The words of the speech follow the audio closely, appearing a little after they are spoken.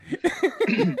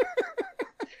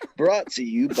Brought to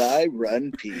you by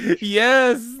Run P.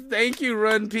 Yes, thank you,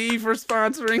 Run P, for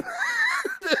sponsoring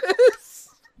this.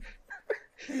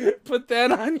 Put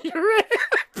that on your app.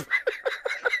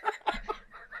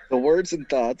 The words and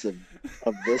thoughts of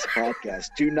this podcast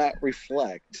do not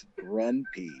reflect Run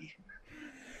P.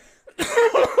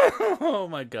 Oh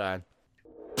my God.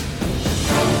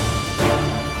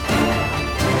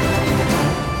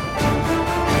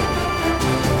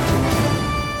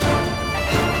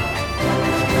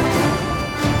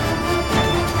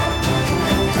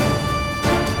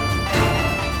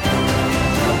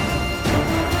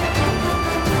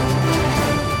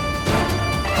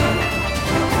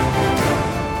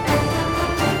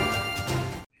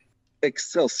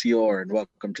 Excelsior, and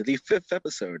welcome to the 5th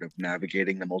episode of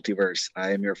Navigating the Multiverse.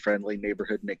 I am your friendly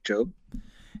neighborhood Nick Job.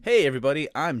 Hey everybody,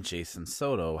 I'm Jason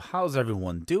Soto. How's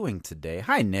everyone doing today?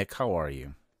 Hi Nick, how are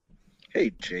you?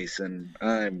 Hey Jason,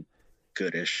 I'm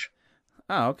goodish.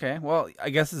 Oh, okay. Well,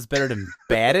 I guess it's better than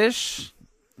baddish.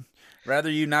 Rather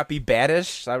you not be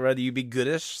baddish, I'd rather you be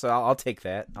goodish, so I'll take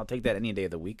that. I'll take that any day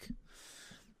of the week.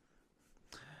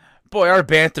 Boy, our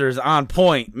banter is on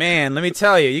point. Man, let me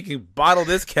tell you, you can bottle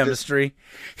this chemistry.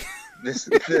 This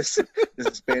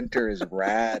banter is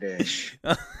radish.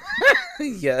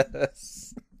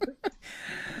 Yes.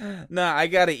 No, I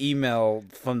got an email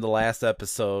from the last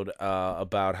episode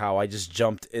about how I just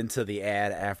jumped into the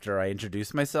ad after I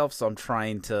introduced myself, so I'm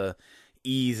trying to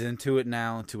ease into it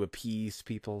now to appease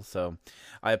people. So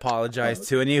I apologize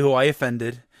to any who I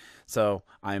offended. So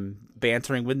I'm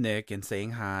bantering with Nick and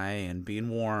saying hi and being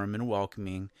warm and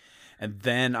welcoming. And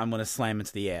then I'm going to slam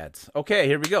into the ads. Okay,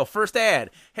 here we go. First ad.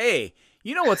 Hey,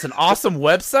 you know what's an awesome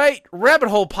website?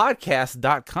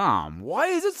 RabbitHolePodcast.com. Why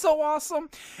is it so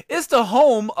awesome? It's the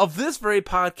home of this very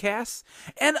podcast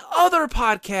and other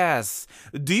podcasts.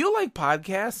 Do you like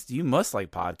podcasts? You must like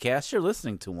podcasts. You're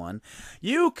listening to one.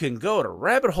 You can go to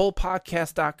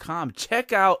RabbitHolePodcast.com.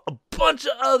 Check out a bunch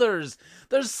of others.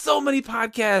 There's so many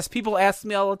podcasts. People ask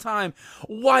me all the time,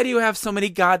 why do you have so many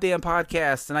goddamn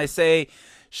podcasts? And I say,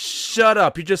 shut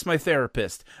up. You're just my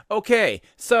therapist. Okay,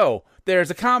 so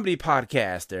there's a comedy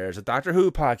podcast, there's a Doctor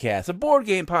Who podcast, a board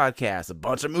game podcast, a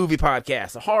bunch of movie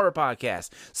podcasts, a horror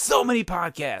podcast, so many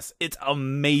podcasts. It's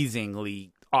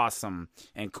amazingly awesome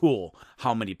and cool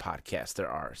how many podcasts there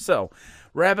are. So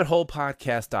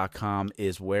rabbitholepodcast.com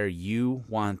is where you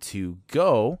want to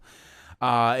go.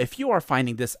 If you are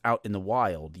finding this out in the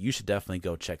wild, you should definitely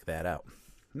go check that out.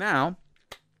 Now,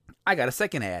 I got a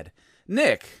second ad.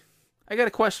 Nick, I got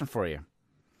a question for you.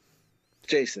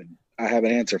 Jason, I have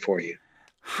an answer for you.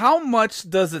 How much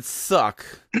does it suck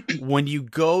when you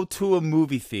go to a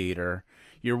movie theater,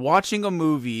 you're watching a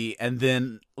movie, and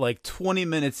then like 20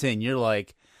 minutes in, you're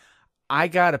like, I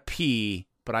gotta pee,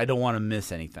 but I don't want to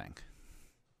miss anything?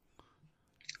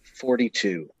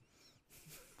 42.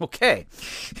 Okay.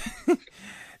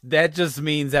 That just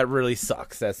means that really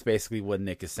sucks. That's basically what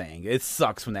Nick is saying. It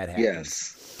sucks when that happens.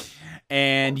 Yes.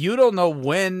 And you don't know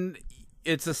when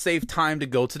it's a safe time to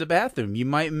go to the bathroom. You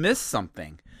might miss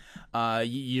something.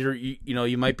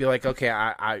 You might be like, okay,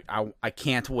 I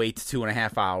can't wait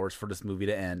 2.5 hours for this movie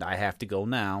to end. I have to go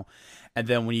now. And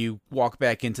then when you walk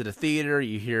back into the theater,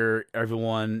 you hear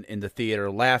everyone in the theater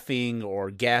laughing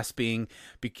or gasping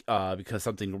because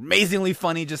something amazingly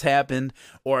funny just happened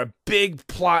or a big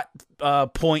plot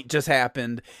point just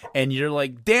happened, and you're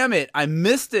like, damn it, I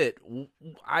missed it.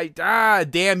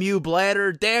 Damn you,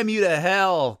 bladder, damn you to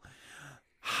hell.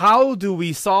 How do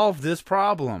we solve this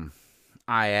problem?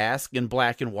 I ask in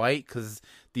black and white, because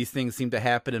these things seem to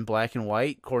happen in black and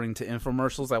white, according to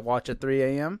infomercials I watch at 3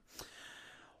 a.m.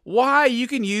 Why, you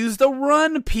can use the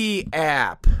RunP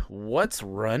app. What's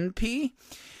RunP?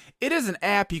 It is an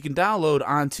app you can download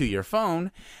onto your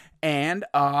phone, and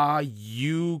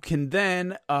you can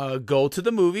then go to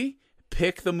the movie,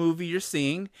 pick the movie you're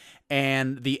seeing,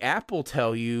 and the app will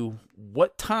tell you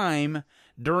what time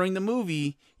during the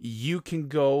movie you can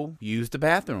go use the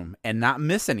bathroom and not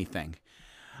miss anything.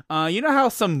 You know how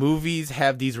some movies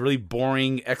have these really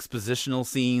boring expositional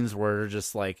scenes where they're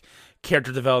just like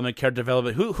character development.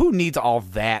 Who needs all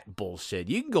that bullshit?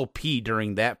 You can go pee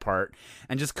during that part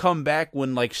and just come back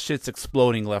when like shit's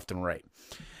exploding left and right.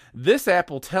 This app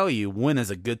will tell you when is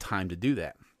a good time to do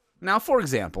that. Now, for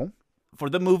example, for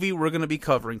the movie we're going to be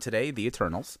covering today, The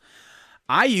Eternals,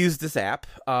 I used this app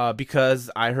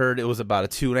because I heard it was about a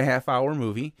 2.5 hour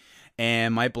movie,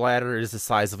 and my bladder is the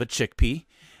size of a chickpea,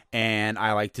 and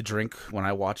I like to drink when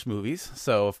I watch movies.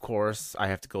 So, of course, I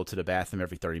have to go to the bathroom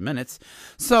every 30 minutes.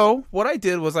 So, what I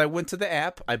did was I went to the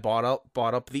app, I bought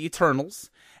up The Eternals,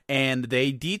 and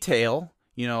they detail,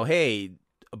 hey,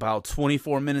 about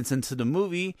 24 minutes into the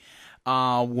movie,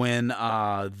 when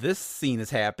this scene is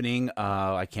happening.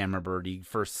 I can't remember the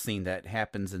first scene that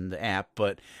happens in the app,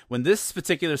 but when this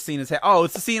particular scene is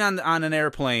it's a scene on an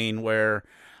airplane where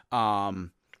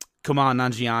Kumail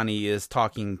Nanjiani is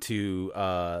talking to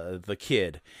the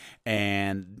kid,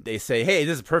 and they say, "Hey,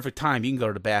 this is a perfect time. You can go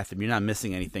to the bathroom. You're not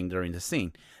missing anything during the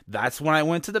scene." That's when I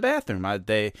went to the bathroom.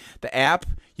 The app,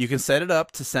 you can set it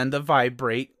up to send a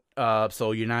vibrate,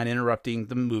 so you're not interrupting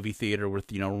the movie theater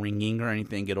with ringing or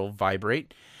anything. It'll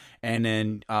vibrate, and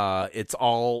then it's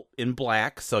all in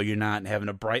black, so you're not having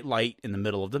a bright light in the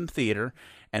middle of the theater,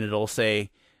 and it'll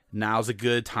say, "Now's a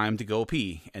good time to go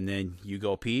pee," and then you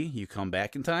go pee, you come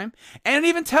back in time, and it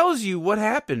even tells you what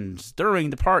happens during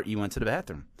the part you went to the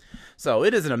bathroom. So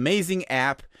it is an amazing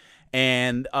app,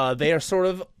 and they are sort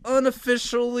of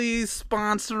unofficially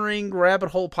sponsoring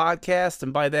Rabbit Hole Podcast,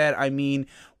 and by that I mean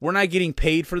we're not getting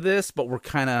paid for this, but we're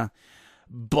kind of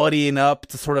buddying up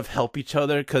to sort of help each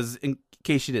other, because in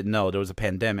case you didn't know, there was a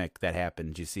pandemic that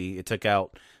happened. You see, it took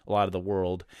out a lot of the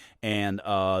world, and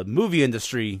movie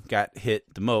industry got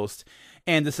hit the most,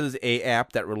 and this is a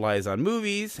app that relies on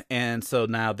movies, and so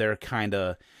now they're kind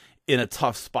of in a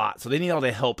tough spot, so they need all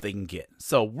the help they can get.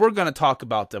 So we're going to talk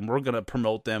about them, we're going to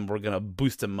promote them, we're going to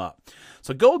boost them up.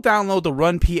 So go download the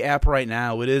RunPee app right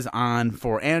now. It is on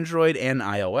for Android and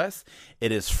iOS.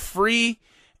 It is free,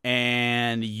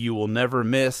 and you will never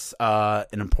miss an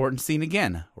important scene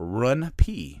again.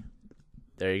 RunPee.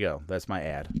 There you go. That's my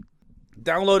ad.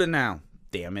 Download it now.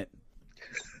 Damn it.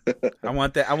 I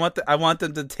want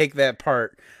them to take that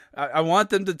part. I want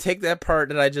them to take that part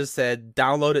that I just said,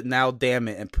 download it now, damn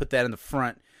it, and put that in the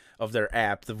front of their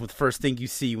app. The first thing you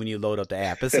see when you load up the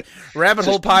app. It's Rabbit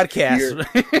Hole Podcast.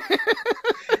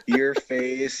 Your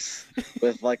face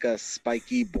with like a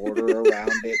spiky border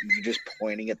around it, and you just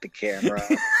pointing at the camera.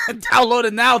 Download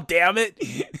it now, damn it.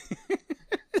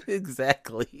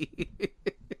 Exactly.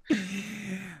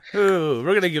 Ooh,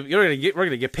 we're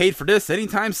gonna get paid for this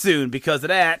anytime soon because of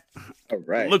that. All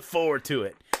right. Look forward to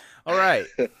it. All right.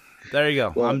 There you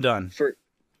go. Well, I'm done.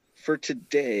 For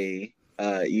today,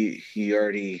 you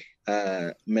already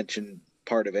mentioned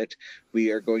part of it.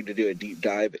 We are going to do a deep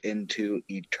dive into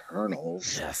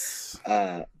Eternals. Yes.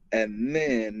 And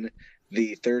then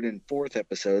the third and fourth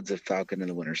episodes of Falcon and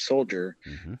the Winter Soldier.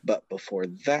 Mm-hmm. But before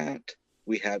that,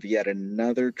 we have yet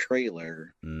another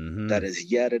trailer that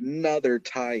is yet another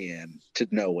tie-in to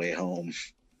No Way Home.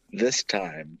 This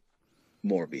time,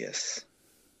 Morbius.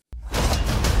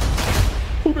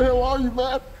 Who the hell are you,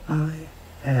 man? I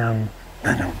am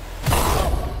Venom.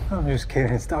 I'm just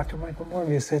kidding. It's Dr. Michael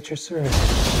Morbius at your service.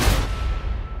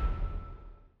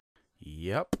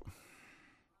 Yep.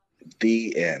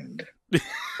 The end.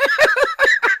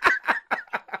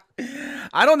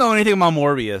 I don't know anything about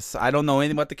Morbius. I don't know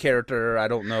anything about the character. I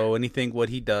don't know anything what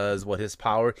he does, what his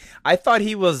power. I thought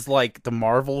he was like the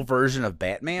Marvel version of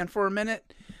Batman for a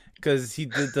minute, because he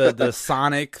did the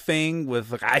Sonic thing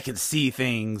with like, I can see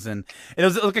things, and it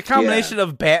was like a combination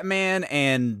of Batman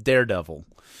and Daredevil.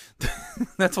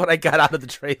 That's what I got out of the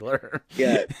trailer.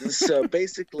 Yeah, so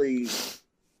basically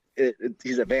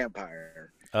he's a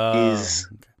vampire. He's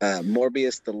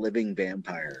Morbius the living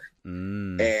vampire.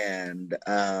 And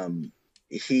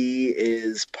he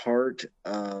is part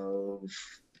of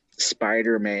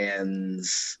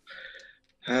Spider-Man's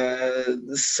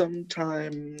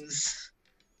sometimes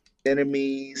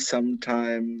enemy,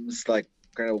 sometimes like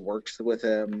kind of works with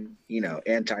him,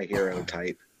 anti-hero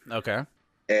type. Okay.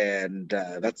 And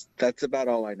that's about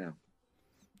all I know.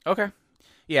 Okay.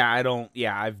 Yeah,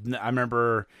 I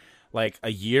remember like a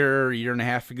year and a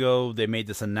half ago, they made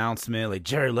this announcement like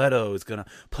Jared Leto is gonna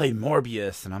play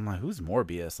Morbius, and I'm like, who's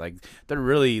Morbius? Like, they're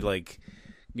really like,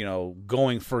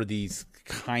 going for these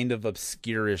kind of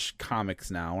obscure-ish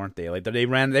comics now, aren't they? Like they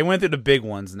went through the big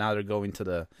ones, and now they're going to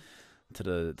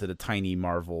the tiny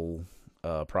Marvel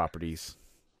properties.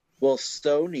 Well,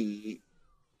 Sony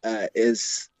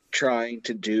is trying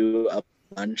to do a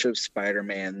bunch of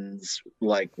Spider-Man's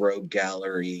like rogue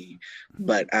gallery,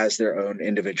 but as their own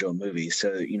individual movies.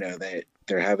 So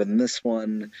they're having this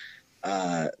one.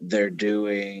 They're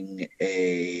doing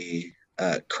a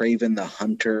Kraven the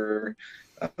Hunter,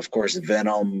 of course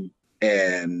Venom,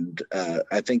 and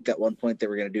I think at one point they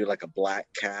were going to do like a Black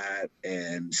Cat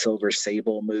and Silver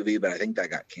Sable movie, but I think that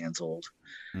got canceled.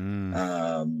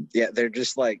 They're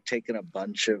just like taking a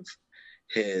bunch of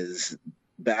his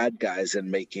bad guys and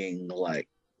making like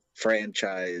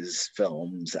franchise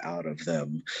films out of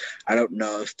them. I don't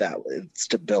know if that it's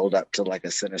to build up to like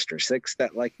a Sinister Six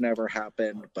that like never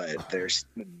happened, but they're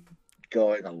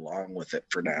going along with it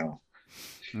for now.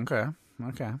 Okay.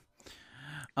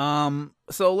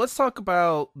 So let's talk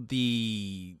about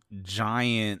the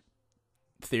giant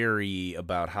theory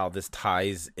about how this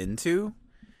ties into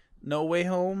No Way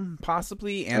Home,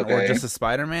 possibly, and or just a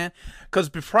Spider-Man. Because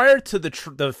prior to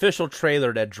the official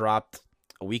trailer that dropped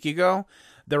a week ago,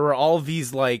 there were all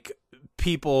these like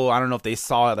people. I don't know if they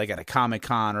saw it like at a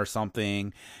Comic-Con or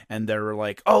something, and they were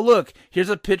like, "Oh, look, here's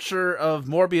a picture of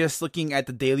Morbius looking at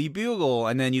the Daily Bugle,"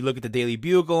 and then you look at the Daily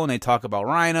Bugle, and they talk about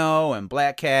Rhino and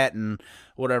Black Cat and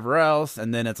whatever else,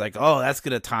 and then it's like, "Oh, that's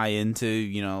gonna tie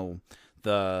into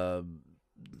the."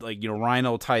 Like,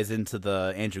 Rhino ties into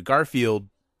the Andrew Garfield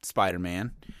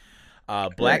Spider-Man.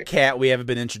 Black Cat we haven't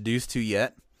been introduced to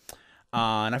yet.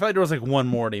 And I feel like there was like one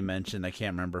more they mentioned. I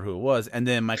can't remember who it was. And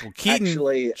then Michael Keaton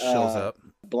shows up.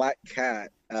 Black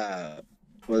Cat,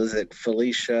 was it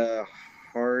Felicia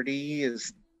Hardy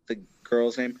is the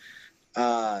girl's name?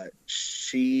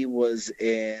 She was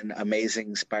in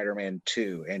Amazing Spider-Man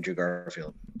 2, Andrew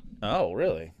Garfield. Oh,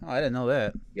 really? Oh, I didn't know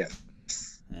that. Yes.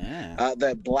 Yeah.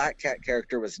 The Black Cat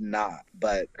character was not,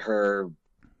 but her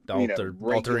alter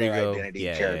ego identity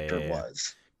character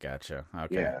was. Gotcha.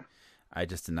 Okay. Yeah. I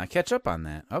just did not catch up on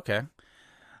that. Okay.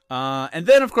 And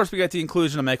then, of course, we got the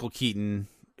inclusion of Michael Keaton,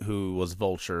 who was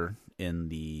Vulture in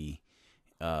the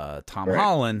Tom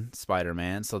Holland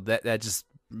Spider-Man. So that just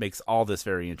makes all this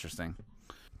very interesting.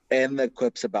 And the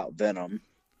quips about Venom.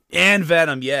 And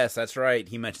Venom, yes, that's right.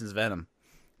 He mentions Venom.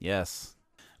 Yes.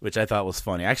 Which I thought was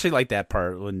funny. I actually liked that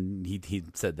part when he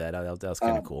said that. That was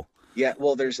kind of cool. Yeah,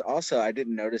 well, there's also, I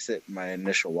didn't notice it in my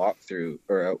initial walkthrough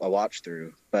or a watch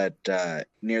through, but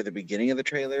near the beginning of the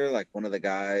trailer, like one of the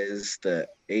guys, the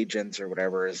agents or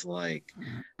whatever, is like,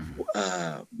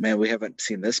 man, we haven't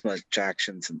seen this much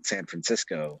action since San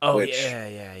Francisco. Oh, which yeah.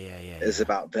 is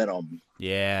about Venom.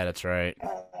 Yeah, that's right.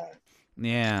 I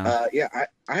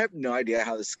have no idea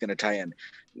how this is going to tie in.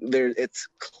 It's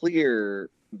clear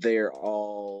they're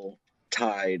all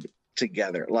tied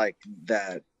together, like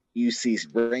that. You see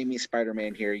Raimi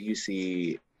Spider-Man here, you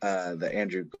see the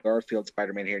Andrew Garfield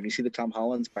Spider-Man here, and you see the Tom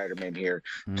Holland Spider-Man here,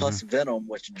 plus Venom,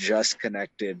 which just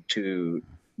connected to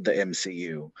the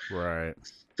MCU. Right.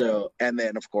 So, and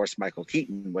then of course Michael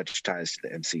Keaton, which ties to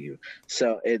the MCU.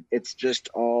 So it's just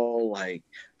all like,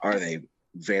 are they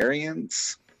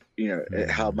variants?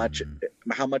 How much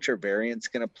are variants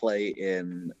going to play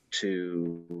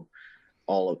into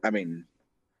all of?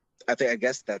 I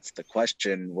guess that's the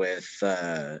question with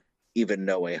even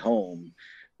No Way Home,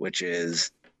 which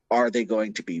is, are they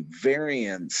going to be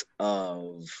variants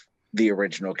of the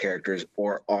original characters,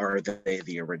 or are they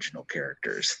the original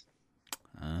characters?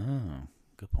 Oh,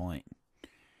 good point.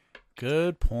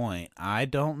 Good point. I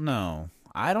don't know.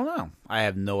 I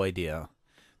have no idea.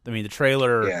 I mean, the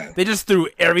trailer, they just threw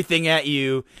everything at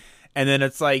you, and then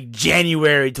it's like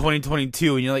January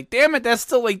 2022, and you're like, damn it, that's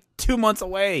still like 2 months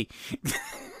away.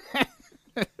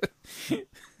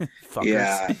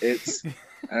 Yeah, it's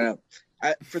I don't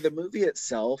know. For the movie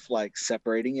itself, like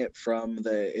separating it from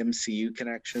the MCU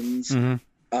connections,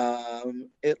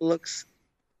 it looks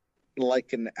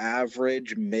like an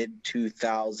average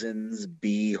mid-2000s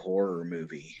B horror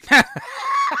movie.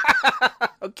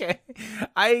 Okay.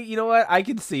 You know what? I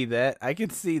can see that.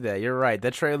 You're right.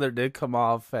 That trailer did come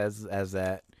off as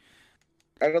that.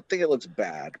 I don't think it looks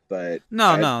bad, but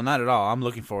No, not at all. I'm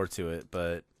looking forward to it,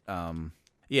 but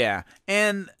yeah.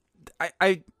 And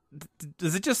I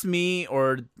is it just me,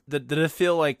 or did it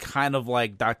feel like kind of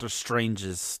like Doctor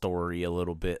Strange's story a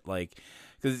little bit, like,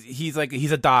 because he's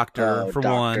a doctor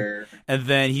one, and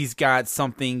then he's got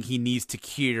something he needs to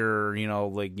cure, in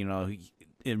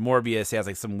Morbius he has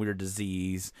like some weird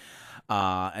disease,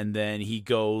 and then he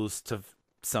goes to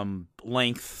some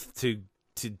length to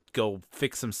go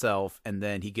fix himself, and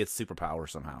then he gets superpowers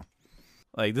somehow.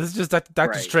 Like, this is just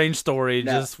Doctor Strange story,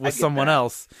 just with someone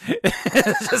else.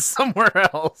 Just somewhere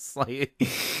else. Like,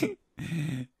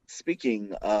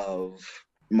 speaking of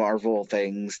Marvel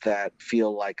things that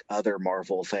feel like other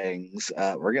Marvel things,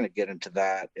 we're going to get into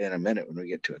that in a minute when we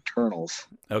get to Eternals.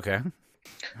 Okay.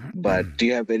 But do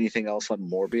you have anything else on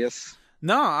Morbius?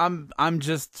 No, I'm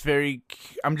just very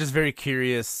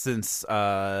curious, since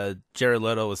Jared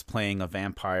Leto was playing a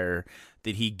vampire.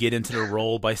 Did he get into the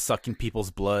role by sucking people's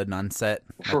blood on set?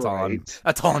 That's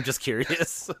all I'm just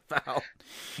curious about.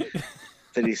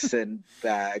 Did he send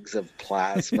bags of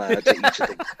plasma to each of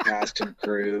the cast and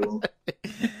crew?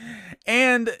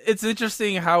 And it's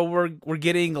interesting how we're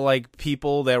getting like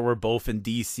people that were both in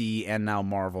DC and now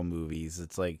Marvel movies.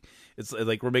 It's like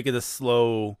we're making this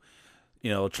slow,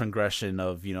 transgression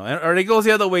of, or it goes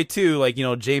the other way too. Like,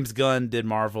 James Gunn did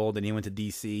Marvel, then he went to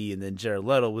DC, and then Jared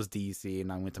Leto was DC,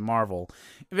 and I went to Marvel.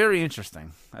 Very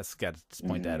interesting. I just got to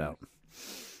point that out.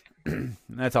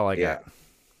 That's all I Yeah.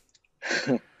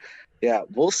 got. Yeah,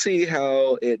 we'll see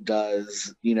how it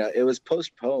does. It was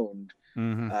postponed.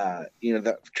 Hmm.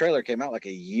 The trailer came out like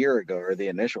a year ago, or the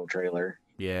initial trailer.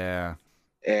 Yeah.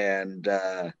 And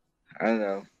I don't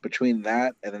know, between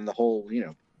that and then the whole,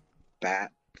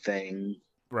 bat thing,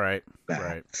 Right.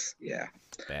 bats. Yeah.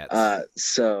 Bats.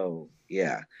 So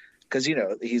yeah. Because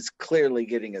he's clearly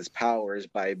getting his powers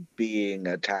by being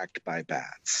attacked by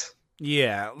bats.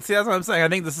 Yeah. See, that's what I'm saying. I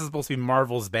think this is supposed to be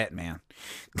Marvel's Batman.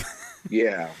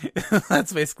 Yeah.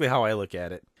 That's basically how I look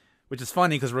at it. Which is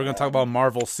funny because we're going to talk about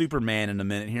Marvel Superman in a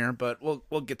minute here, but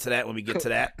we'll get to that when we get to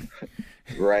that.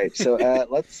 Right. So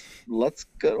let's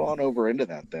go on over into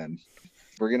that then.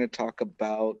 We're going to talk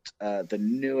about the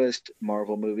newest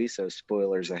Marvel movie, so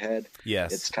spoilers ahead.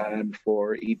 Yes. It's time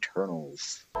for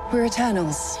Eternals. We're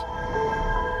Eternals.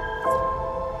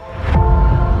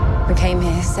 We came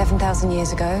here 7,000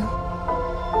 years ago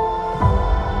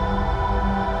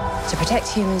to protect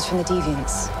humans from the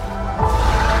deviants.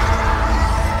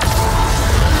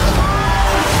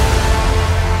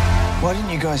 Why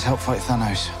didn't you guys help fight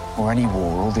Thanos? Or any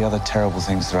war, or all the other terrible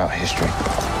things throughout history?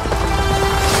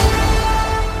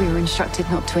 We were instructed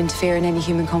not to interfere in any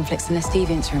human conflicts unless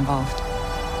deviants are involved.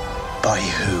 By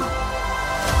who?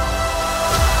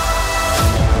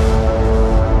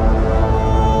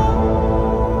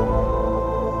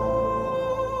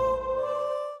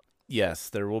 Yes,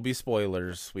 there will be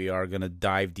spoilers. We are going to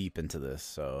dive deep into this.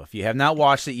 So if you have not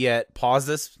watched it yet, pause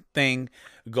this thing,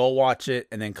 go watch it,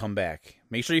 and then come back.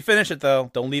 Make sure you finish it, though.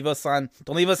 Don't leave us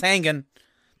hanging.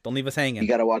 Don't leave us hanging. You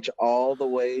got to watch all the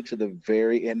way to the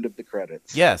very end of the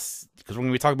credits. Yes, because we're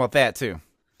going to be talking about that, too.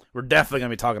 We're definitely going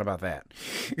to be talking about that.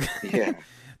 Yeah.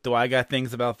 Do I got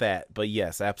things about that? But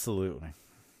yes, absolutely.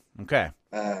 Okay,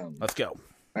 let's go.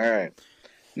 All right.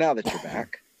 Now that you're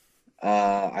back,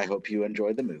 I hope you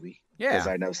enjoyed the movie. Yeah. Because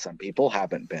I know some people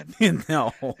haven't been.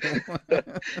 No.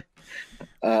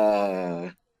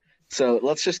 So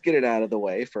let's just get it out of the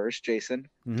way first. Jason,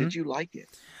 did you like it?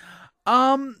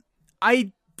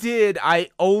 I did. I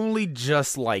only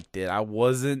just liked it. I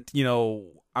wasn't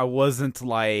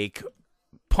like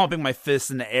pumping my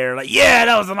fists in the air like, yeah,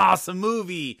 that was an awesome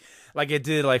movie, like it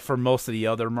did like for most of the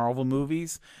other Marvel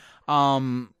movies.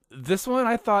 This one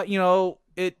I thought,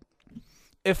 it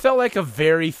felt like a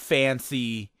very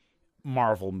fancy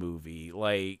Marvel movie.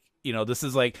 Like, this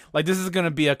is like this is gonna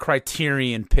be a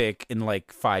Criterion pick in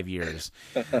like 5 years.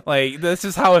 Like, this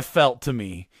is how it felt to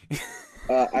me.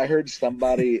 I heard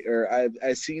somebody, or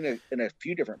I've seen it in a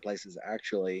few different places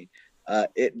actually.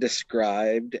 It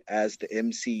described as the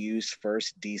MCU's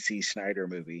first DC Snyder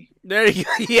movie. There you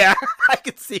go. Yeah, I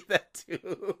could see that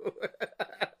too.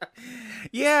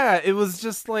 Yeah, it was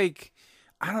just like,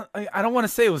 I don't want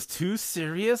to say it was too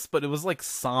serious, but it was like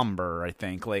somber. I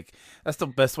think like that's the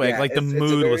best way. Yeah, like the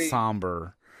mood was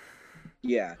somber.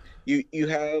 Yeah, you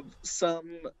have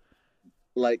some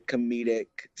like comedic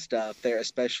stuff there,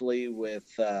 especially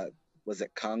with was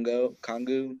it Congo?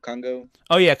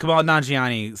 Oh yeah, Kamal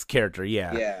Nanjiani's character.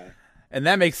 Yeah, Yeah. And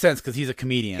that makes sense because he's a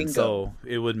comedian, Kingo. so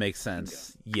it would make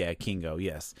sense. Kingo. Yeah, Kingo.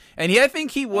 Yes, and I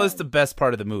think he was the best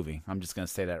part of the movie. I'm just gonna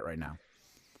say that right now.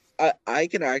 I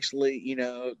can actually,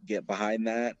 get behind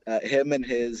that. Him and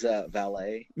his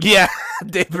valet. Yeah,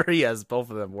 yes, both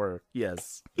of them were.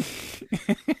 Yes.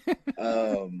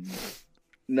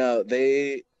 No,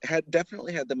 they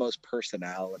definitely had the most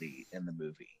personality in the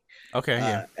movie. Okay,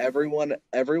 yeah.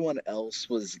 Everyone else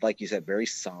was, like you said, very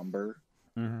somber.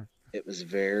 Mm-hmm. It was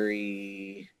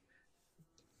very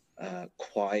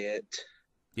quiet.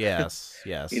 Yes.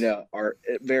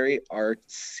 Very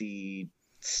artsy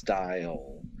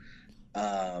style.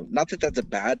 Not that that's a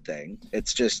bad thing.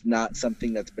 It's just not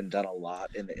something that's been done a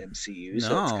lot in the MCU.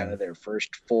 So it's kind of their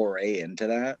first foray into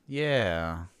that.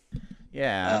 Yeah.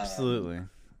 Yeah, absolutely.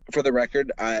 For the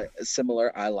record, I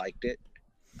liked it.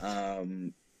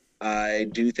 I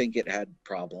do think it had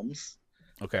problems.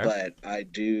 Okay. But I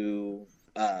do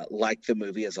like the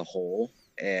movie as a whole,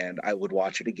 and I would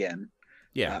watch it again.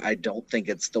 Yeah. I don't think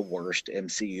it's the worst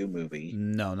MCU movie.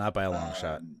 No, not by a long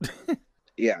shot.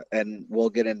 Yeah, and we'll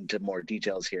get into more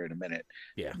details here in a minute.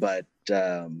 Yeah. But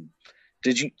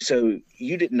so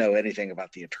you didn't know anything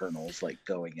about the Eternals, like,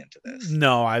 going into this?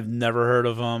 No, I've never heard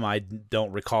of them. I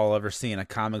don't recall ever seeing a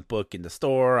comic book in the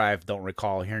store. I don't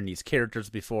recall hearing these characters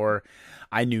before.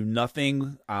 I knew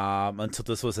nothing until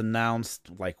this was announced.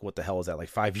 Like, what the hell was that? Like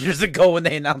 5 years ago when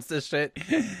they announced this shit.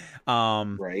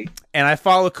 Right. And I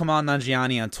follow Kamal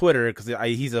Nanjiani on Twitter because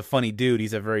he's a funny dude.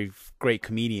 He's a very great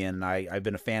comedian. I've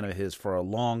been a fan of his for a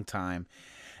long time.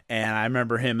 And I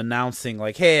remember him announcing,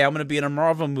 like, hey, I'm going to be in a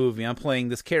Marvel movie. I'm playing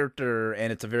this character,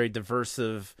 and it's a very diverse.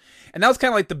 And that was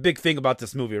kind of like the big thing about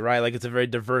this movie, right? Like, it's a very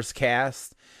diverse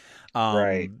cast.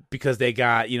 Right. Because they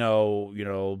got,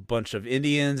 a bunch of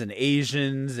Indians and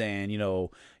Asians and,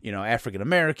 African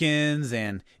Americans.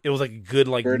 And it was like a good,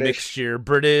 like, mixture,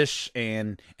 British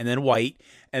and then white.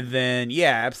 And then,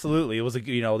 yeah, absolutely. It was, that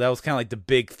was kind of like the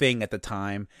big thing at the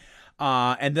time.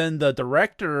 And then the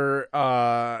director,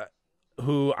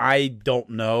 who I don't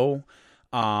know.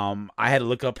 I had to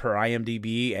look up her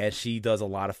IMDb, and she does a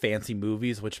lot of fancy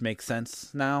movies, which makes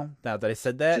sense now that I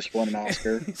said that. Just won an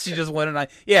Oscar. She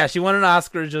won an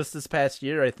Oscar just this past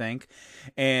year, I think.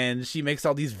 And she makes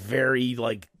all these very,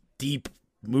 like, deep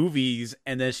movies,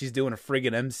 and then she's doing a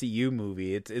friggin' MCU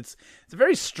movie. It's a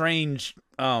very strange,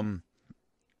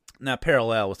 not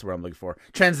parallel, what's the word I'm looking for?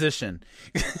 Transition.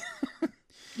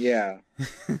 Yeah.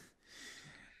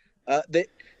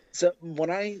 So when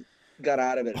I got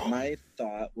out of it, my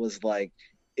thought was like,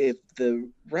 if the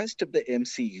rest of the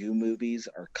MCU movies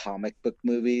are comic book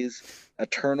movies,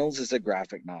 Eternals is a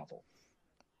graphic novel.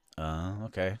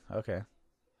 Okay.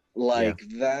 Like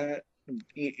that,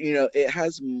 it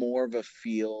has more of a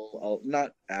feel,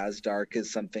 not as dark as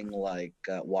something like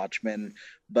Watchmen,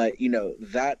 but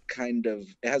that kind of,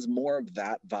 it has more of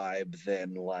that vibe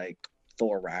than like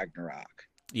Thor Ragnarok.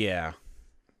 Yeah.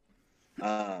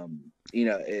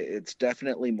 It's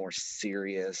definitely more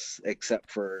serious, except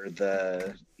for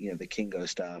the Kingo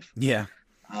stuff. Yeah.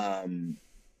 But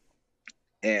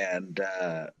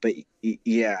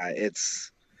yeah,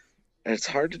 it's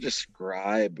hard to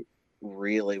describe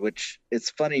really, which it's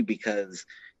funny because,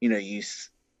 you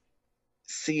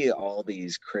see all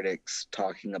these critics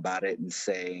talking about it and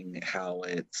saying how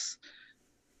it's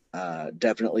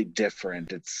definitely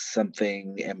different. It's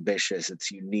something ambitious.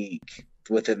 It's unique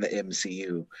within the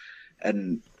MCU,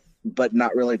 but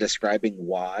not really describing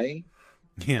why.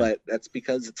 Yeah. But that's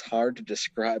because it's hard to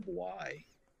describe why.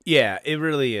 Yeah, it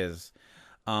really is.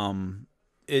 I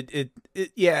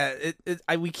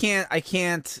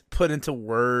can't put into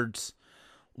words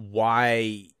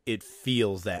why it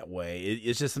feels that way.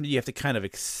 It's just something you have to kind of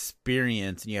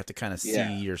experience, and you have to kind of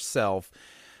see yourself.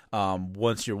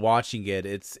 Once you're watching it,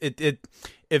 if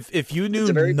you knew it's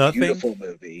a very nothing, beautiful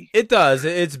movie. It does.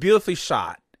 It's beautifully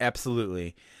shot,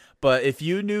 absolutely. But if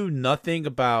you knew nothing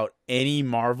about any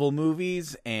Marvel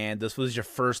movies and this was your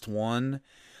first one,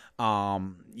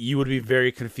 you would be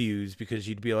very confused, because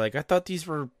you'd be like, I thought these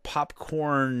were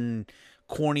popcorn,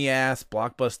 corny ass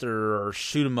blockbuster or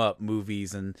shoot 'em up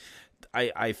movies, and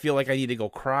I feel like I need to go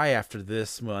cry after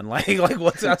this one. Like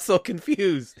what's I'm so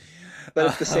confused. But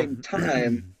at the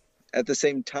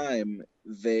same time,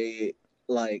 they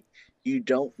you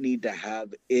don't need to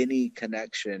have any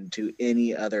connection to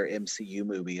any other MCU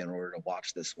movie in order to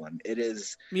watch this one. It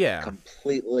is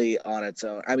completely on its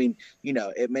own. I mean,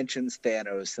 it mentions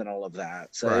Thanos and all of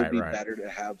that, so it'd be better to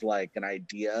have like an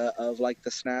idea of like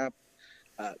the snap,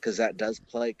 because that does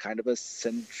play kind of a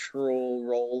central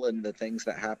role in the things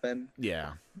that happen.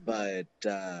 Yeah, but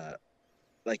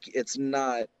it's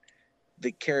not.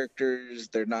 The characters,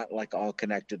 they're not like all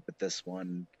connected with this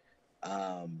one.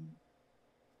 Kind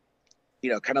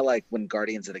of like when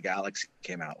Guardians of the Galaxy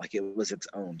came out, like it was its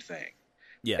own thing.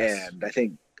 Yes. And I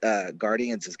think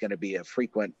Guardians is going to be a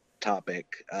frequent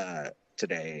topic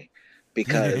today,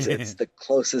 because it's the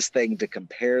closest thing to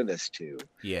compare this to.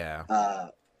 Yeah.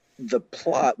 The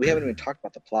plot, we haven't even talked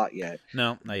about the plot yet.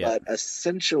 No, not yet. But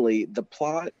essentially, the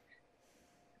plot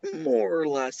more or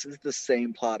less is the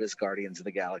same plot as Guardians of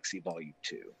the Galaxy Volume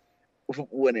 2.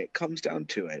 When it comes down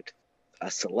to it,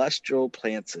 a celestial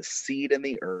plants a seed in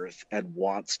the earth and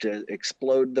wants to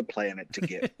explode the planet to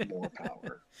get more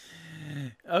power.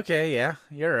 Okay, yeah,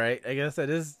 you're right. I guess that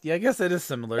is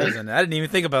similar, isn't it? I didn't even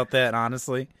think about that,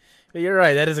 honestly. But you're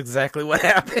right, that is exactly what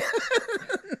happened.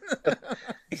 Good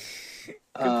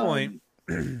point.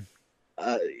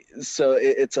 So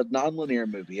it's a non-linear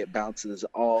movie. It bounces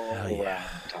all around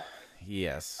time.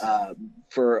 Yes.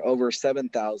 For over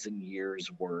 7,000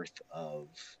 years worth of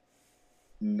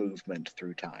movement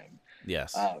through time.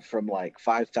 Yes. From like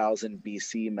 5,000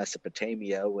 BC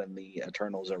Mesopotamia, when the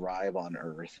Eternals arrive on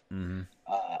Earth,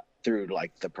 through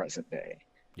like the present day.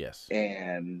 Yes.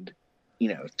 And,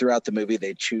 throughout the movie,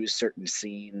 they choose certain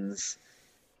scenes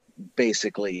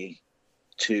basically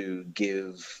to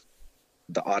give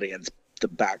the audience the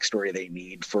backstory they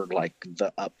need for like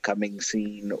the upcoming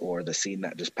scene or the scene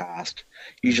that just passed,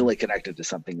 usually connected to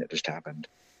something that just happened.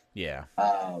 Yeah.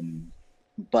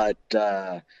 But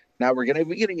now we're going to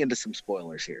be getting into some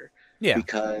spoilers here. Yeah.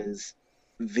 Because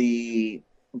the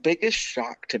biggest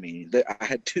shock to me that I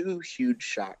had two huge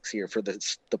shocks here for the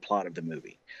plot of the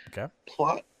movie. Okay.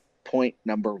 Plot point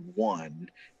number one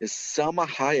is Selma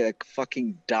Hayek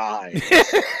fucking dies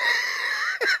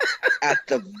at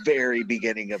the very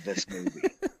beginning of this movie.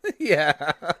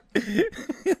 Yeah.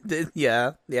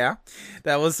 Yeah.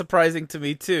 That was surprising to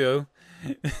me too.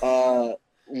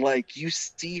 Like you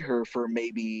see her for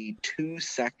maybe 2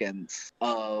 seconds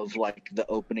of like the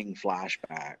opening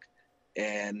flashback,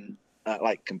 and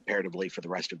like comparatively for the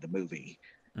rest of the movie,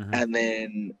 and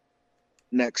then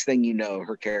next thing you know,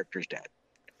 her character's dead,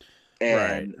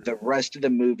 and the rest of the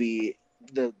movie,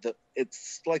 the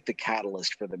it's like the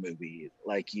catalyst for the movie.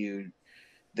 Like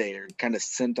they're kind of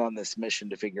sent on this mission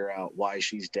to figure out why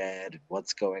she's dead,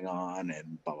 what's going on,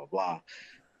 and blah blah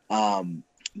blah.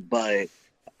 But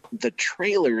the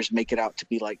trailers make it out to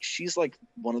be like she's like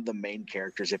one of the main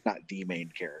characters, if not the main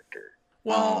character.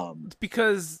 Well,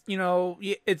 because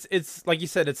it's like you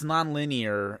said, it's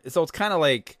non-linear, so it's kind of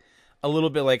like a little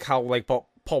bit like how like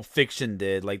Pulp Fiction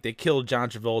did. Like they killed John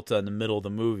Travolta in the middle of the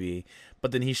movie,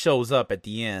 but then he shows up at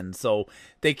the end. So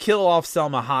they kill off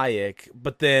Selma Hayek,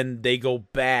 but then they go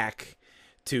back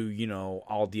to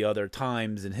all the other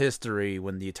times in history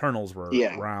when the Eternals were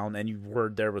around, and you were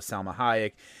there with Selma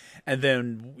Hayek. And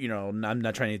then, I'm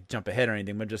not trying to jump ahead or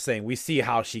anything, but I'm just saying we see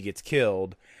how she gets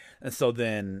killed. And so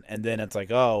then it's like,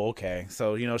 oh, okay.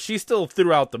 So, she's still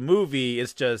throughout the movie.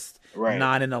 It's just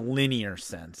not in a linear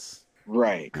sense.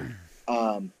 Right.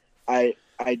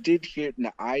 I did hear,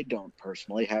 now I don't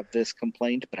personally have this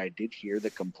complaint, but I did hear the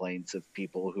complaints of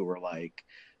people who were like,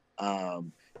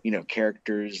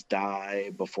 characters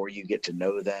die before you get to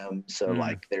know them, so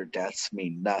like their deaths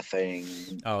mean nothing.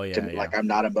 Oh yeah, yeah. Like I'm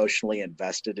not emotionally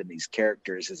invested in these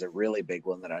characters is a really big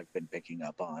one that I've been picking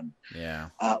up on. Yeah.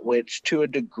 Which to a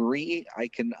degree I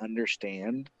can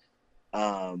understand.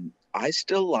 I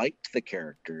still liked the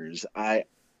characters. I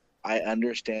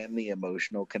understand the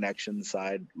emotional connection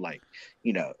side. Like,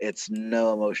 it's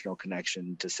no emotional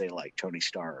connection to say like Tony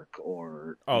Stark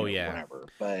or whatever,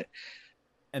 but.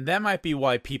 And that might be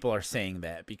why people are saying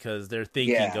that, because they're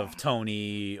thinking of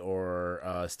Tony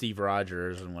or Steve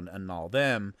Rogers and all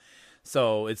them.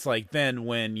 So it's like then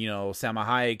when, Salma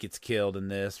Hayek gets killed in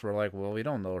this, we're like, well, we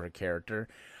don't know her character.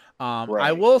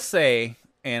 I will say,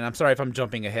 and I'm sorry if I'm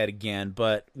jumping ahead again,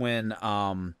 but when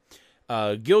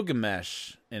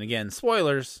Gilgamesh, and again,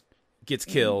 spoilers, gets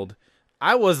killed,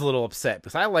 I was a little upset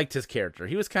because I liked his character.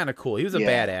 He was kind of cool. He was a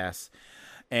badass.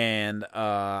 And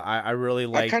I really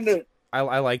liked...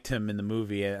 I liked him in the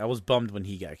movie. I was bummed when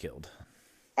he got killed.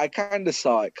 I kind of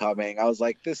saw it coming. I was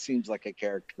like, this seems like a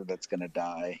character that's going to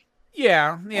die.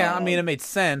 Yeah. I mean, it made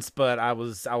sense, but I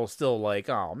was still like,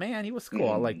 oh man, he was cool.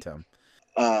 I liked him.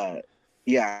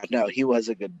 Yeah, no, he was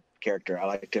a good character. I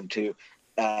liked him too.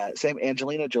 Same,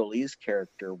 Angelina Jolie's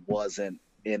character wasn't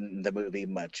in the movie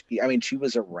much. I mean, she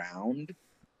was around,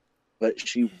 but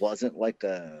she wasn't like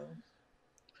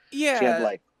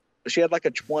she had like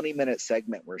a 20-minute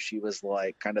segment where she was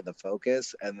like kind of the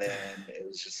focus, and then it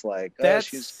was just like,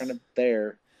 she's kind of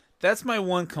there. That's my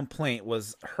one complaint,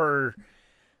 was her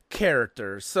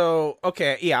character. So,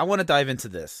 okay, yeah, I want to dive into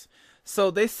this.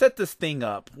 So they set this thing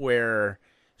up where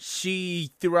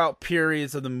she, throughout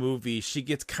periods of the movie, she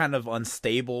gets kind of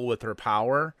unstable with her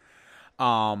power.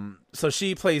 So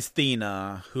she plays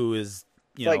Thena, who is,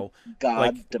 dementia.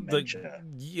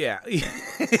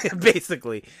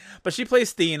 Basically. But she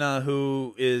plays Thena,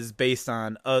 who is based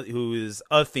on who is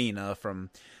Athena from.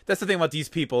 That's the thing about these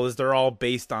people, is they're all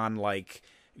based on like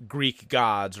Greek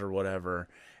gods or whatever.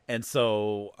 And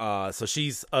so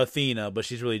she's Athena, but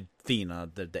she's really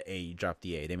Thena. The A, you dropped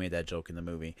the A. They made that joke in the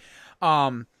movie.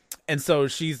 And so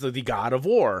she's the god of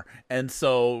war. And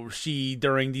so she,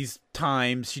 during these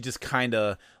times, she just kind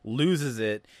of loses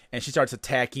it, and she starts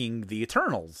attacking the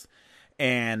Eternals.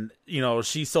 And,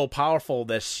 she's so powerful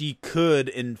that she could,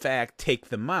 in fact, take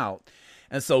them out.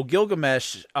 And so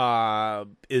Gilgamesh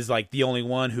is like the only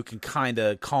one who can kind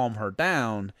of calm her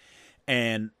down.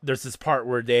 And there's this part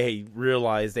where they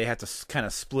realize they have to kind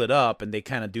of split up, and they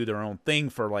kind of do their own thing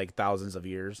for like thousands of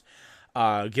years.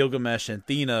 Gilgamesh and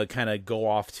Thena kind of go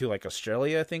off to like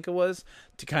Australia, I think it was,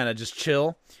 to kind of just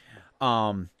chill.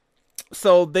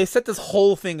 So they set this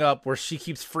whole thing up where she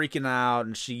keeps freaking out,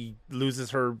 and she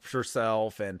loses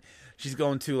herself, and she's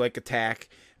going to like attack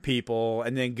people,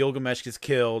 and then Gilgamesh gets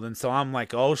killed. And so I'm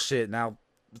like, oh shit, now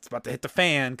it's about to hit the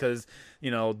fan, because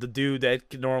the dude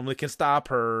that normally can stop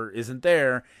her isn't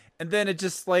there. And then it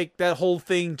just like that whole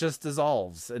thing just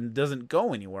dissolves and doesn't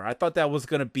go anywhere. I thought that was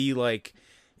gonna be like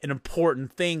an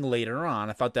important thing later on.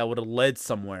 I thought that would have led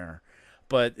somewhere,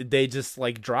 but they just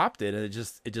like dropped it and it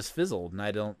just fizzled, and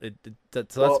I don't. So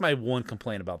Well, that's my one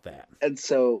complaint about that. and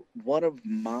so one of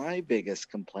my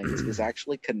biggest complaints is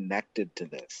actually connected to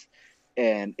this,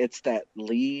 and it's that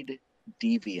lead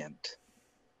deviant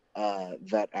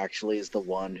that actually is the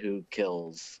one who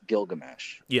kills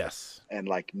Gilgamesh Yes. and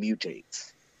like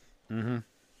mutates. Mm-hmm.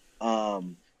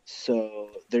 So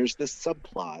there's this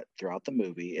subplot throughout the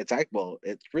movie. It's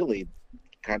really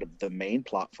kind of the main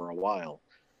plot for a while,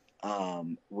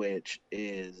 which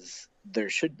is there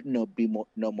should be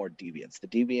no more deviants. The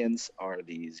deviants are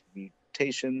these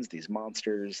mutations, these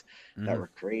monsters that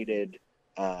were created.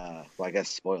 Well, I guess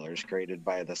spoilers, created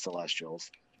by the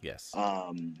Celestials. Yes.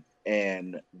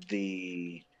 And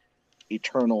the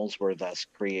Eternals were thus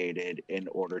created in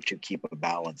order to keep a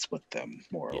balance with them,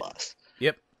 more or less.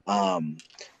 Yep.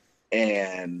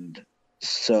 And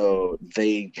so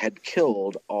they had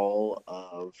killed all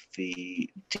of the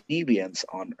deviants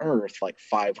on Earth like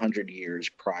 500 years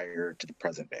prior to the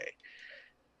present day.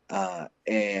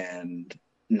 And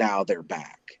now they're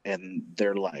back, and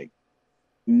they're like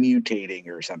mutating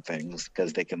or something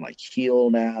because they can like heal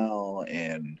now,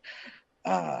 and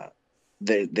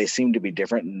they seem to be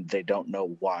different, and they don't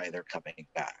know why they're coming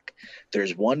back.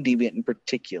 There's one deviant in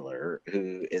particular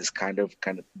who is kind of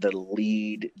the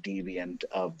lead deviant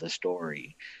of the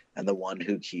story, and the one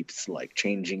who keeps like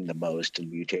changing the most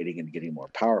and mutating and getting more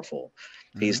powerful.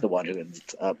 He's the one who ends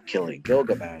up killing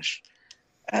Gilgamesh,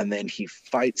 and then he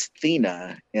fights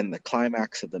Thena in the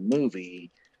climax of the movie,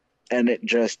 and it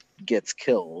just gets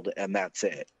killed, and that's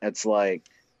it. It's like,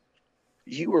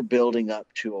 you were building up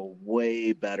to a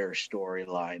way better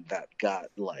storyline that got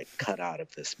like cut out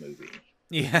of this movie.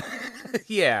 Yeah.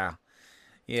 Yeah.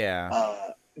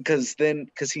 Because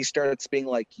he starts being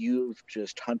like, you've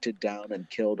just hunted down and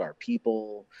killed our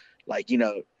people. Like,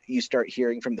 you start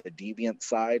hearing from the deviant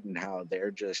side and how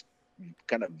they're just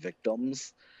kind of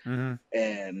victims. Mm-hmm.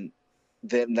 And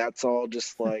then that's all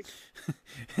just like,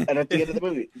 and at the end of the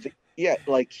movie,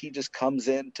 like he just comes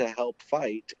in to help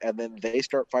fight, and then they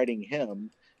start fighting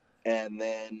him, and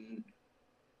then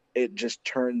it just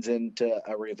turns into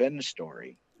a revenge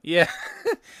story. Yeah.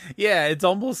 Yeah, it's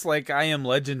almost like I Am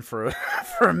Legend for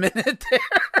a minute there.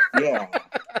 Yeah.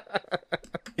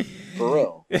 For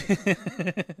real.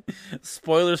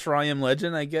 Spoilers for I Am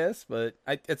Legend, I guess, but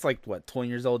it's like, what, 20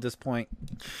 years old at this point?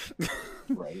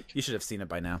 Right. You should have seen it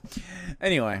by now.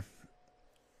 Anyway.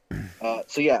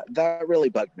 So yeah, that really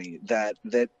bugged me, that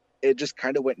it just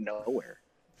kind of went nowhere.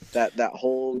 That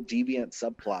whole deviant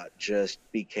subplot just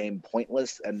became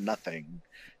pointless and nothing,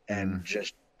 and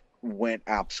just went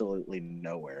absolutely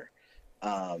nowhere.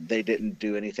 They didn't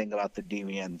do anything about the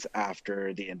deviants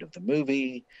after the end of the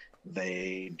movie.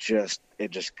 It just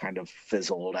kind of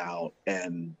fizzled out,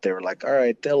 and they were like, all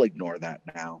right, they'll ignore that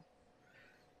now.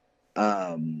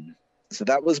 So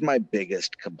that was my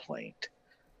biggest complaint.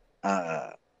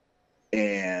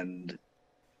 And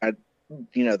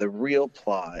the real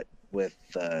plot with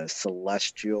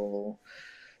Celestial.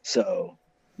 So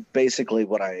basically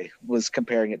what I was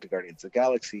comparing it to Guardians of the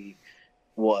Galaxy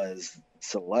was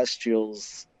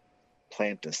Celestials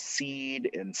plant a seed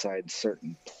inside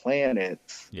certain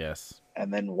planets. Yes.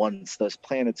 And then once those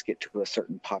planets get to a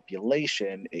certain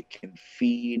population, it can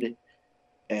feed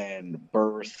and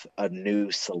birth a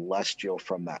new Celestial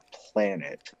from that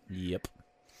planet. Yep.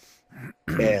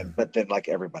 But then like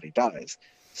everybody dies.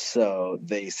 So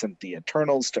they sent the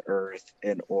Eternals to Earth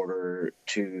in order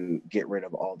to get rid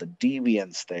of all the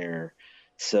deviants there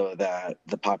so that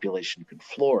the population could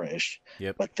flourish.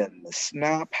 Yep. But then the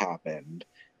snap happened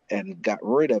and got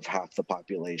rid of half the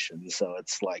population. So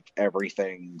it's like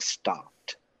everything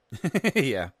stopped.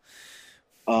 Yeah.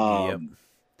 Yep.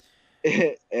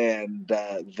 And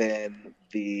then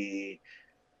the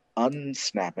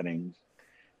unsnapping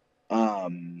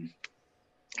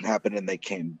happened, and they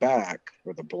came back,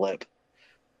 or the blip.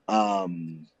 So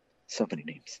many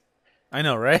names. I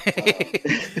know, right?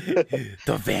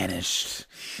 The Vanished.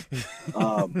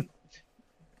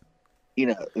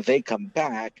 They come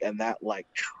back, and that like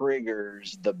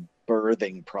triggers the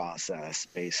birthing process.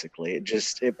 Basically,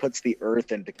 it puts the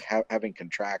Earth into having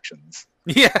contractions.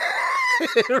 Yeah.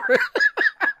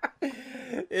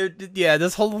 Yeah,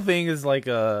 this whole thing is like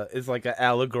a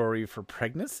allegory for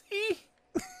pregnancy.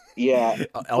 Yeah,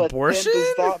 abortion.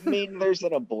 Does that mean there's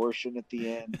an abortion at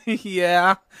the end?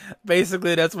 Yeah,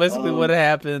 basically that's what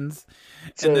happens.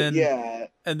 So,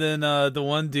 and then the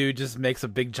one dude just makes a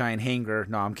big giant hanger.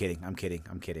 No, I'm kidding.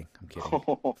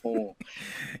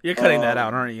 You're cutting that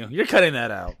out, aren't you? You're cutting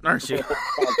that out, aren't you?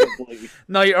 Probably.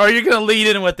 No, or you're gonna lead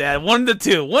in with that. One of the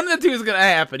two is gonna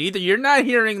happen. Either you're not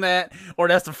hearing that, or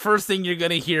that's the first thing you're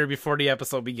gonna hear before the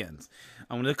episode begins.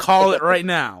 I'm going to call it right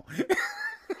now.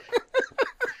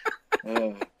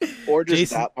 Or just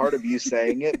Jason. that part of you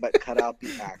saying it, but cut out the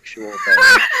actual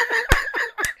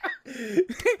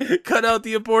thing. Cut out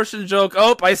the abortion joke.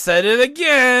 Oh, I said it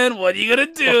again. What are you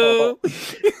going to do?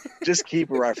 Just keep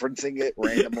referencing it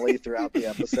randomly throughout the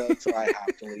episode, so I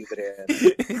have to leave it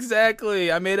in. Exactly.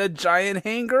 I made a giant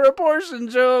hanger abortion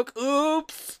joke.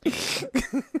 Oops.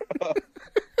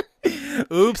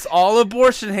 Oops, all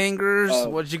abortion hangers.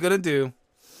 What you gonna do?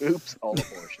 Oops, all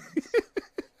abortions.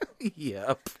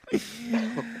 Yep.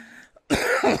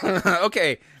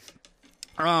 Okay.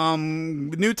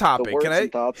 New topic. The words Can I?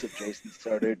 and thoughts of Jason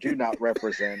Soder do not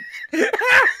represent.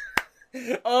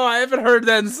 Oh, I haven't heard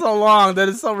that in so long. That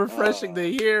is so refreshing to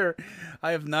hear.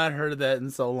 I have not heard that in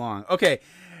so long. Okay.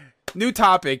 New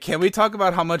topic. Can we talk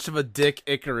about how much of a dick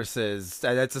Icarus is?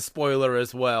 That's a spoiler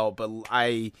as well, but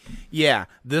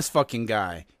this fucking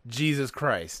guy. Jesus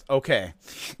Christ. Okay.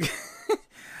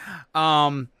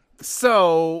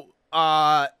 So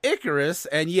Icarus,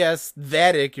 and yes,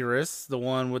 that Icarus, the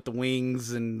one with the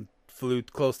wings and flew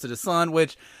close to the sun,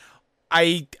 which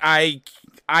I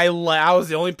was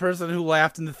the only person who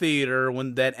laughed in the theater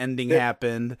when that ending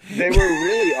happened. They were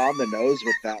really on the nose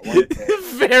with that one.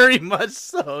 Very much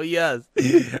so, yes.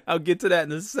 I'll get to that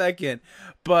in a second.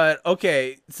 But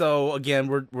okay, so again,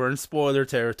 we're in spoiler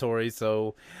territory.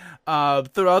 So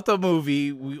throughout the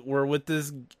movie, we're with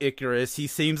this Icarus. He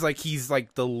seems like he's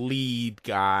like the lead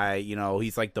guy. You know,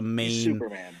 he's like the main. He's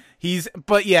Superman.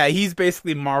 He's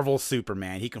basically Marvel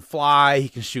Superman. He can fly. He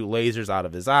can shoot lasers out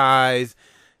of his eyes.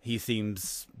 He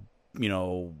seems, he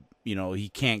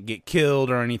can't get killed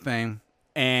or anything.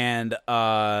 And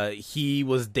he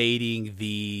was dating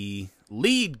the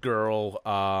lead girl,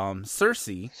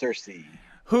 Cersei,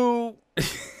 who,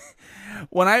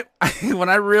 when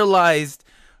I realized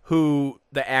who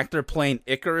the actor playing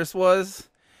Icarus was,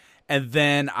 and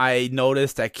then I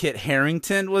noticed that Kit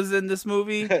Harington was in this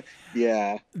movie.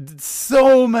 Yeah.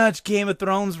 So much Game of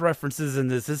Thrones references in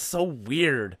this. It's so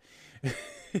weird.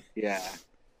 Yeah.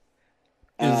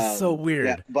 It's so weird.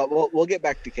 Yeah, but we'll get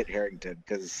back to Kit Harington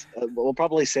because we'll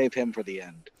probably save him for the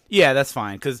end. Yeah, that's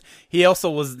fine because he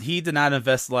did not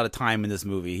invest a lot of time in this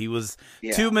movie. He was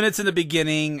 2 minutes in the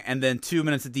beginning and then 2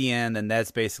 minutes at the end, and that's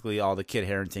basically all the Kit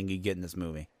Harington you get in this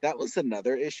movie. That was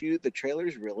another issue. The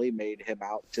trailers really made him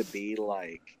out to be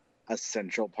like a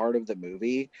central part of the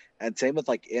movie, and same with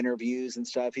like interviews and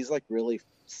stuff. He's like really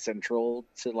central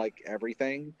to like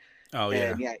everything. Oh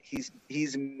yeah. And yeah, he's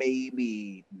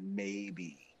maybe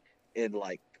in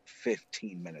like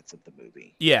 15 minutes of the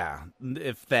movie. Yeah,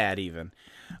 if that even.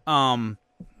 Oh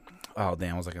damn,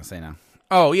 what was I gonna say now?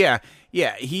 Oh yeah,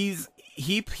 he's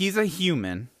a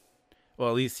human. Well,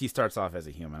 at least he starts off as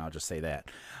a human. I'll just say that.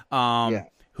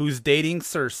 Who's dating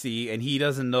Cersei, and he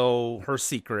doesn't know her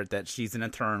secret that she's an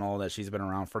Eternal, that she's been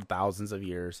around for thousands of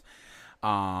years.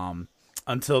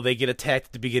 Until they get attacked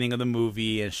at the beginning of the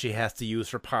movie, and she has to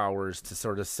use her powers to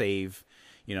sort of save,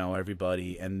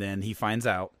 everybody. And then he finds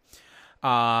out.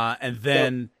 And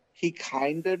then... So he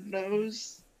kind of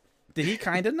knows? Did he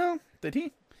kind of know? Did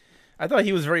he? I thought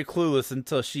he was very clueless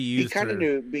until she used her... He kind of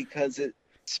knew because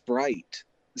Sprite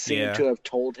seemed to have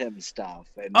told him stuff.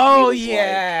 And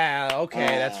okay,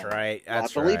 that's right.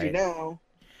 That's I believe you now.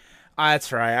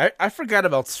 That's right. I forgot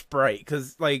about Sprite,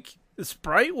 because, like,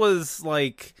 Sprite was,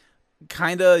 like...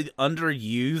 kind of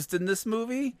underused in this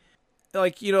movie.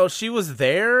 Like, she was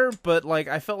there, but like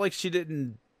I felt like she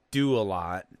didn't do a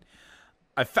lot.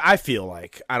 I feel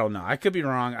like, I don't know, I could be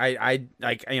wrong.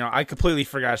 I completely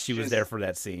forgot she was there for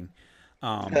that scene.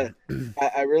 I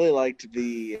really liked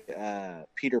the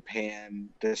Peter Pan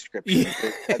description.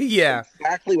 That's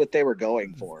exactly what they were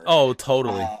going for. Oh,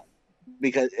 totally.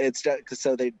 Because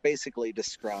so they basically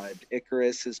described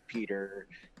Icarus as Peter.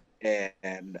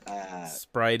 And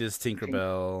Sprite is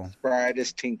Tinkerbell.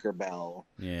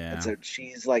 Yeah. And so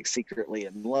she's like secretly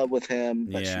in love with him,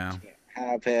 but she can't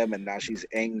have him, and now she's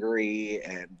angry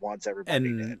and wants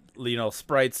everybody dead.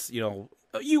 Sprite's, you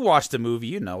watched the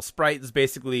movie, Sprite is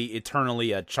basically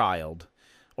eternally a child.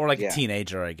 Or like a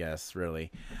teenager, I guess,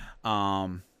 really.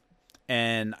 And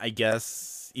I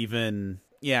guess even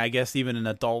an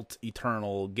adult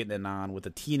Eternal getting it on with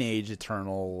a teenage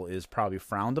Eternal is probably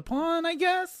frowned upon, I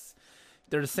guess.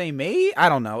 They're the same age? I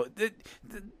don't know.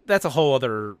 That's a whole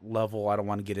other level I don't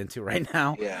want to get into right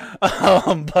now. Yeah.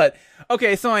 But,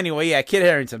 okay, so anyway, Kit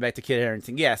Harington. Back to Kit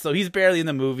Harington. Yeah, so he's barely in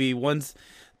the movie. Once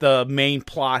the main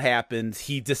plot happens,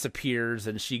 he disappears,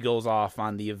 and she goes off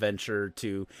on the adventure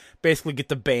to basically get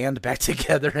the band back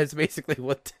together. That's basically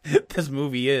what this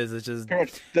movie is. It's just...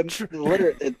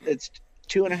 Literally, it's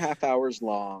 2.5 hours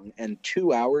long, and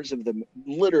 2 hours of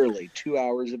literally 2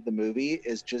 hours of the movie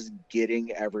is just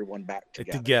getting everyone back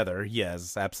together.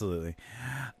 Yes, absolutely.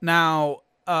 Now,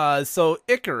 so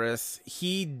Icarus,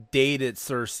 he dated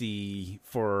Cersei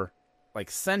for like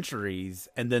centuries,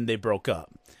 and then they broke up.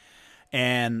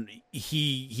 And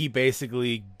he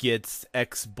basically gets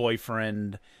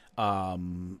ex-boyfriend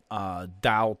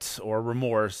doubt or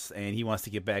remorse, and he wants to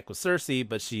get back with Cersei,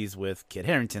 but she's with Kit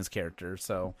Harington's character.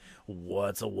 So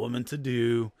what's a woman to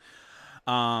do?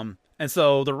 And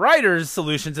so the writer's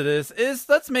solution to this is,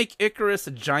 let's make Icarus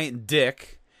a giant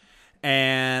dick,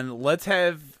 and let's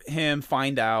have him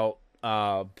find out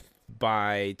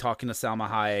by talking to Salma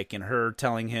Hayek and her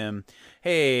telling him,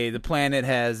 hey, the planet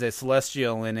has a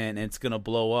celestial in it and it's going to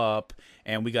blow up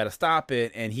and we got to stop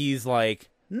it. And he's like,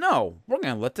 no, we're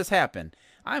going to let this happen.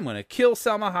 I'm going to kill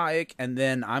Salma Hayek, and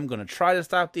then I'm going to try to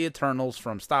stop the Eternals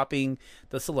from stopping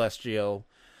the celestial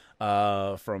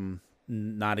from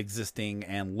not existing,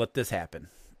 and let this happen.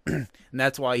 And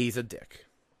that's why he's a dick.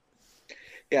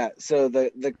 Yeah, so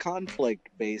the conflict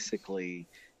basically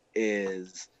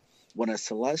is, when a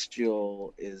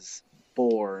celestial is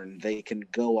born, they can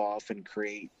go off and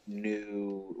create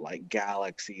new like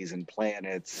galaxies and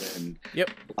planets and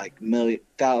like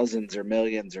thousands or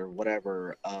millions or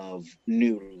whatever of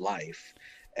new life.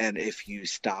 And if you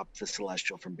stop the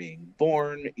celestial from being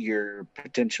born, you're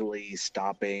potentially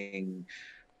stopping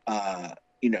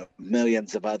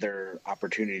millions of other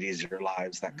opportunities or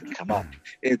lives that could come up.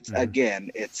 It's a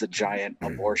giant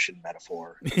abortion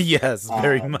metaphor. Yes,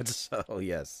 very much so.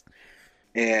 Yes.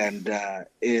 And I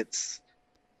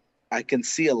can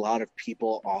see a lot of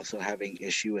people also having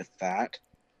issue with that.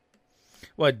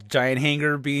 What, giant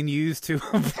hanger being used to?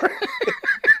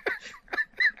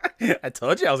 I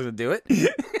told you I was going to do it.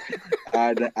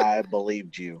 I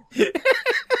believed you.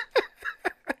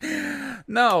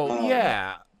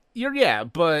 No,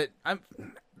 but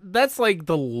that's like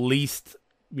the least,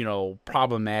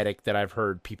 problematic that I've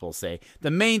heard people say.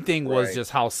 The main thing was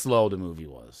just how slow the movie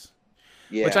was.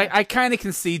 Yeah. Which I kind of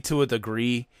concede to a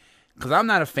degree, because I'm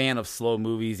not a fan of slow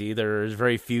movies either. There's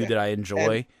very few that I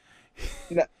enjoy.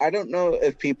 And, I don't know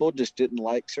if people just didn't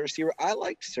like Cersei. I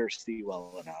liked Cersei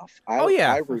well enough.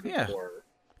 I rooted for her.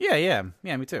 Yeah,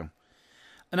 me too.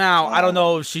 Now, I don't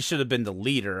know if she should have been the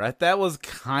leader. That was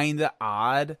kind of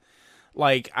odd.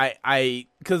 Like,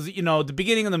 because, the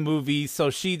beginning of the movie, so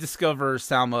she discovers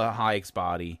Salma Hayek's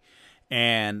body,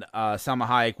 and Salma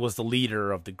Hayek was the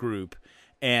leader of the group.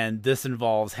 And this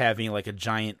involves having like a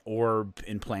giant orb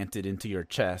implanted into your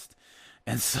chest.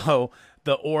 And so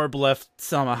the orb left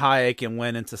Salma Hayek and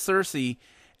went into Cersei.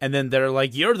 And then they're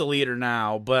like, you're the leader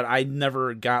now. But I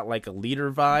never got like a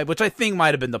leader vibe, which I think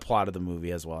might have been the plot of the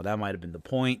movie as well. That might have been the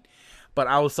point. But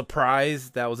I was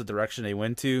surprised that was the direction they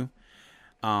went to.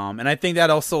 And I think that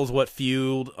also is what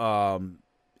fueled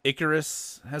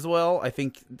Icarus as well. I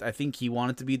think he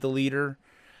wanted to be the leader.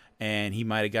 And he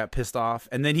might have got pissed off.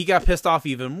 And then he got pissed off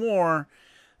even more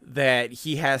that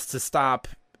he has to stop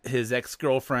his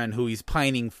ex-girlfriend who he's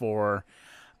pining for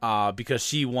because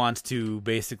she wants to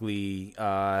basically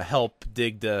help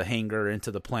dig the hanger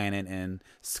into the planet and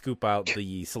scoop out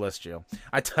the celestial.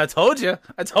 I told you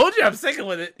I'm sticking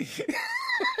with it.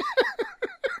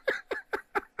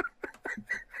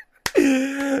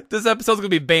 This episode's going to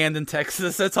be banned in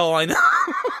Texas. That's all I know.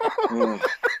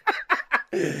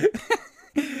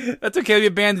 That's okay. We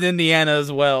abandoned Indiana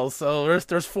as well, so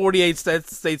there's 48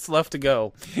 states left to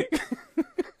go.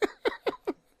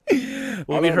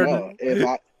 Well, here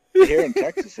in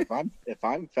Texas, if I'm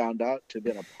found out to have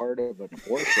been a part of an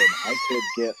abortion, I could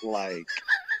get like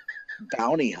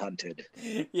bounty hunted.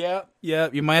 Yeah.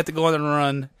 You might have to go on the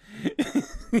run.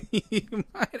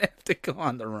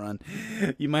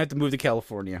 You might have to move to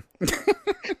California.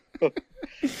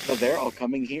 So they're all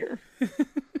coming here.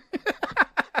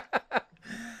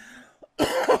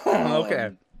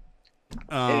 Okay.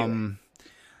 Anyway.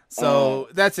 So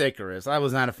that's Icarus. I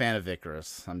was not a fan of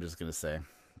Icarus. I'm just gonna say.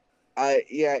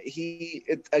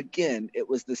 It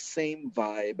was the same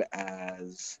vibe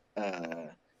as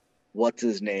what's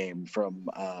his name from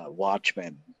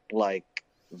Watchmen, like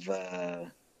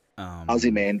the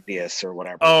Ozymandias or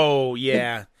whatever. Oh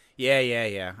yeah.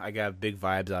 I got big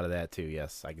vibes out of that too.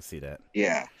 Yes, I can see that.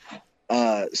 Yeah.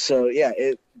 Not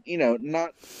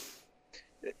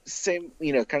same,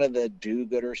 kind of the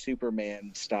do-gooder Superman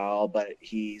style, but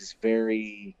he's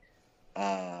very,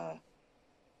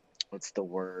 what's the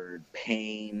word?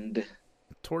 Pained,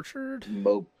 tortured,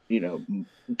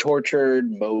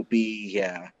 tortured, mopey,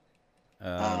 yeah.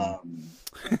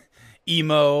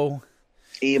 Emo,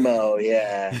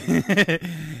 yeah.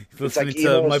 Listening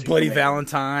to My Bloody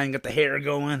Valentine, got the hair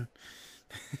going.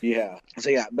 Yeah. So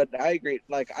yeah, but I agree.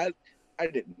 Like I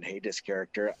didn't hate his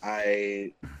character.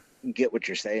 I get what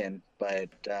you're saying, but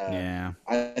Yeah.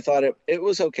 I thought it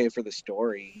was okay for the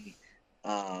story.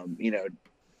 You know,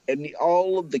 and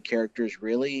all of the characters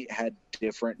really had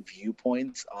different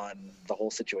viewpoints on the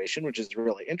whole situation, which is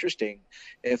really interesting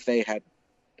if they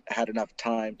had enough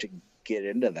time to get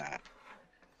into that.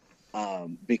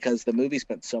 Because the movie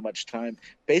spent so much time.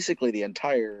 Basically, the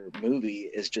entire movie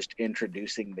is just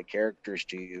introducing the characters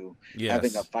to you,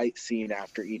 having a Yes. fight scene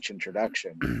after each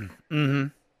introduction, Mm-hmm.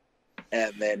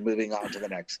 and then moving on to the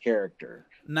next character.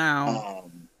 Now,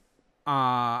 Um,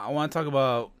 I want to talk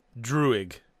about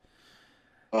Druig.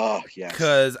 oh yes,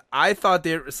 Because I thought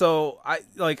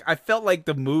I felt like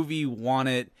the movie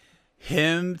wanted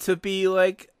him to be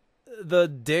like the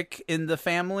dick in the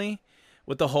family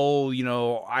with the whole,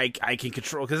 I can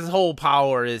control, because his whole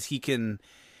power is he can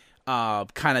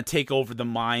kind of take over the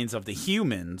minds of the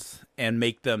humans and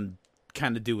make them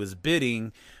kind of do his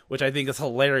bidding, which I think is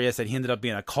hilarious. And he ended up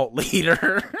being a cult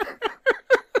leader.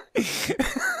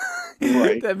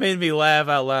 Right. That made me laugh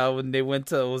out loud when they went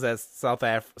to,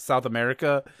 South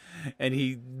America, and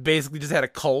he basically just had a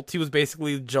cult. He was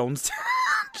basically Jonestown.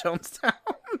 Jonestown.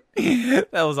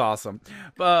 That was awesome.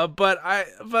 But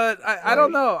I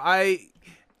don't know.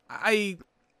 I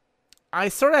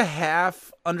sort of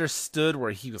half understood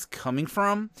where he was coming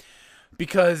from,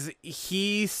 because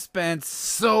he spent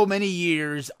so many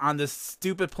years on this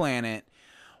stupid planet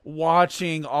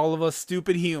watching all of us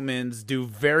stupid humans do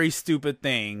very stupid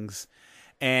things,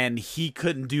 and he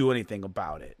couldn't do anything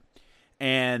about it.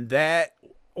 And that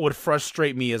would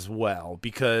frustrate me as well,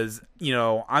 because,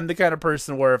 I'm the kind of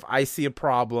person where if I see a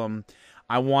problem,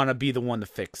 I want to be the one to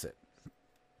fix it.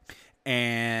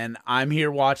 And I'm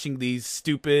here watching these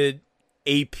stupid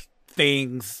ape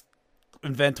things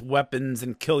invent weapons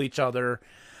and kill each other.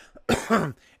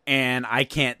 And I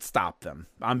can't stop them.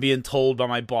 I'm being told by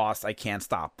my boss I can't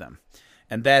stop them.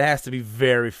 And that has to be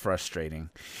very frustrating.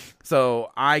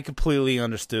 So I completely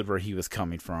understood where he was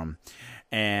coming from.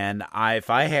 And if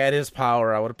I had his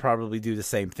power, I would probably do the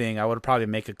same thing. I would probably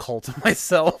make a cult of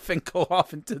myself and go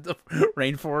off into the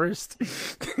rainforest.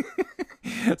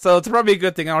 So it's probably a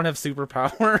good thing I don't have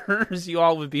superpowers. You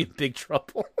all would be in big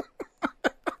trouble.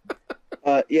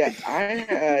 Yeah,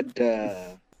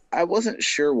 I wasn't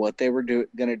sure what they were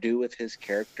gonna do with his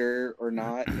character or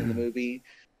not in the movie.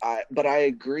 But I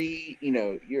agree.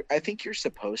 I think you're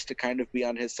supposed to kind of be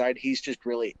on his side. He's just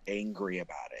really angry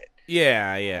about it.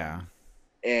 Yeah.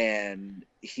 And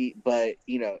but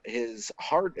his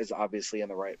heart is obviously in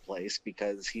the right place,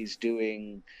 because he's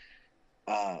doing,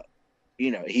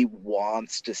 he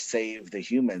wants to save the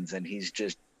humans, and he's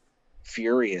just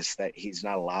furious that he's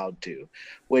not allowed to.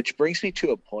 Which brings me to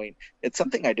a point. It's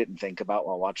something I didn't think about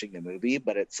while watching the movie,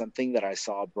 but it's something that I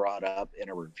saw brought up in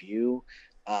a review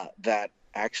that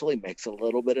actually makes a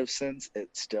little bit of sense. It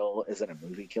still isn't a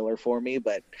movie killer for me,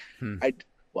 but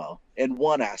well, in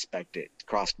one aspect it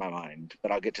crossed my mind,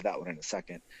 but I'll get to that one in a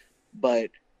second.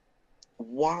 But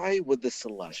why would the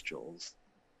Celestials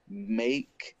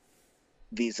make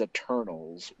these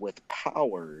Eternals with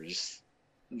powers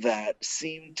that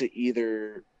seem to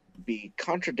either be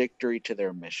contradictory to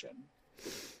their mission,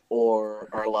 or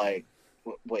are like,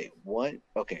 wait, what?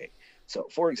 Okay, so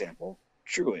for example,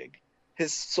 Druig,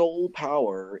 his sole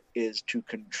power is to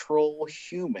control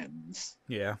humans.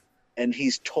 Yeah. And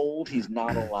he's told he's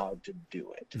not allowed to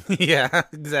do it. Yeah,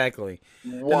 exactly.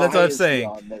 Why and that's what I'm is saying. he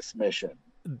on this mission?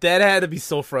 That had to be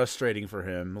so frustrating for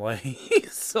him. Like,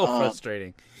 so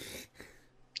frustrating.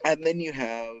 And then you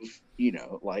have,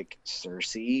 like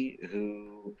Cersei,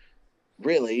 who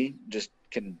really just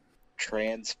can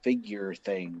transfigure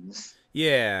things.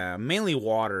 Yeah, mainly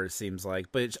water, it seems like,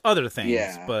 but it's other things.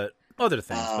 Yeah. But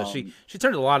she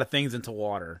turned a lot of things into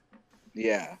water.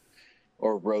 Yeah.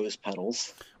 Or rose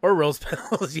petals. Or rose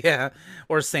petals, yeah.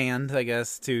 Or sand, I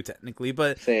guess, too, technically.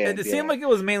 But Sand, it seemed like it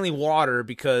was mainly water,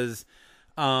 because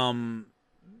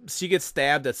she gets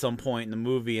stabbed at some point in the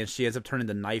movie, and she ends up turning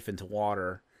the knife into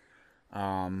water.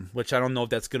 Which I don't know if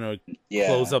that's going to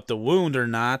close up the wound or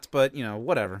not, but,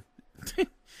 whatever.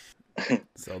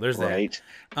 So there's right.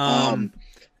 that.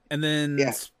 And then...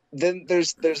 Yeah. Then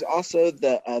there's also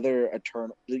the other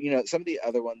Eternal... some of the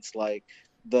other ones, like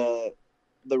the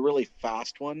really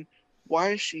fast one. Why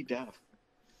is she deaf?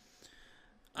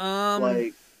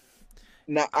 Like,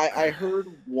 now I heard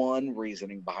one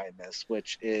reasoning behind this,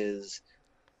 which is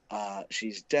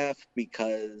she's deaf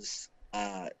because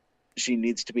she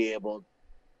needs to be able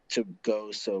to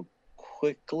go so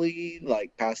quickly,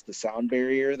 like past the sound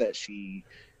barrier, that she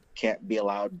can't be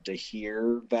allowed to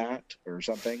hear that or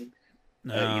something. It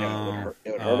would hurt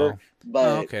her.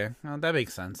 But okay, well, that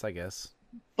makes sense, I guess.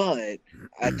 But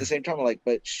at the same time,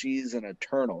 but she's an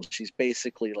eternal. She's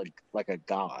basically like a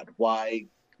god. Why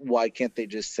can't they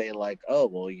just say like, oh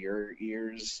well, your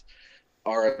ears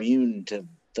are immune to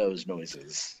those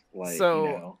noises?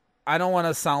 I don't want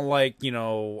to sound like,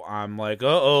 I'm like,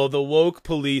 uh-oh, the woke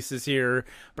police is here.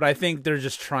 But I think they're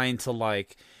just trying to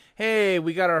like, hey,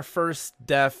 we got our first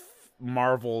deaf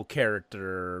Marvel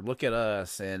character. Look at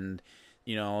us. And,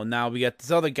 now we got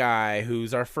this other guy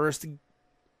who's our first,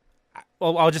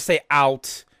 well, I'll just say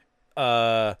out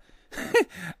and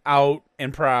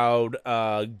proud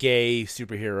gay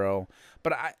superhero.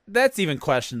 But that's even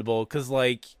questionable because,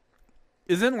 like,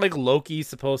 isn't like Loki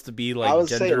supposed to be like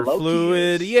gender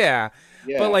fluid? Yeah.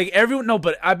 But like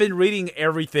but I've been reading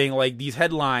everything. Like these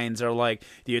headlines are like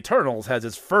the Eternals has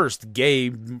its first gay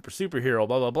superhero,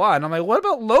 blah blah blah, and I'm like, what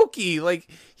about Loki? Like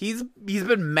he's been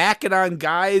macking on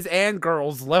guys and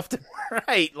girls left and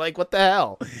right. Like what the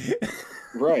hell?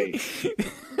 Right.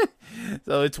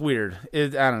 So it's weird. I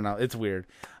don't know. It's weird.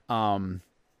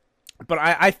 But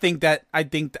I think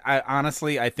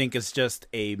honestly it's just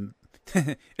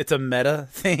it's a meta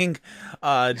thing,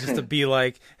 just to be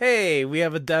like, hey, we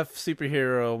have a deaf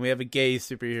superhero, we have a gay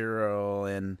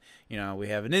superhero, and we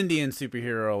have an Indian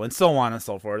superhero, and so on and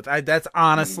so forth. That's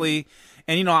honestly,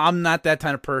 and I'm not that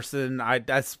kind of person.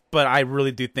 But I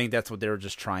really do think that's what they were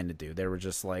just trying to do. They were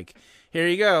just like, here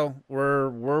you go,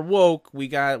 we're woke. We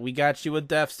got you a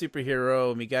deaf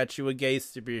superhero, and we got you a gay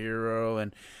superhero,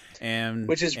 and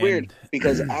which is weird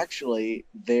because actually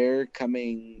they're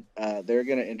going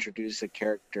to introduce a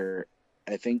character,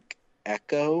 I think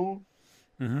Echo,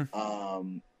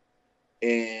 and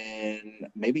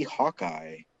maybe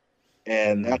Hawkeye,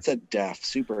 and that's a deaf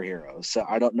superhero. So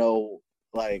I don't know,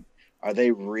 like, are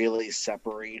they really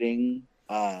separating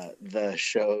the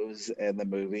shows and the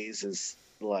movies? Is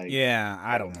like, yeah,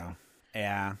 I don't know.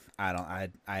 Yeah, I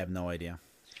have no idea.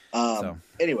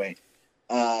 Anyway.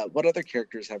 What other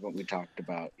characters haven't we talked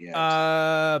about yet?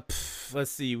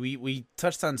 Let's see. We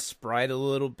touched on Sprite a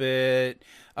little bit.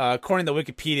 According to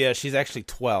Wikipedia, she's actually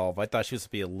 12. I thought she was to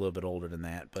be a little bit older than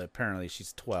that, but apparently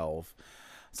she's 12.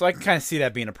 So I can kind of see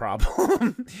that being a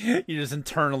problem. You're just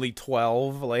internally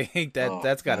 12. Like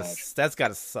that's gotta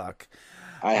suck.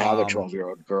 I have a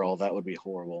 12-year-old girl. That would be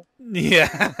horrible.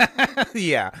 Yeah,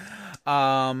 yeah.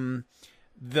 The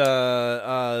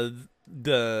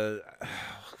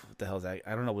hell's that?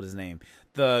 I don't know what his name.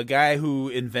 The guy who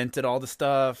invented all the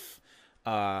stuff.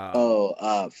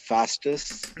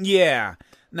 Fastus. Yeah.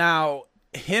 Now,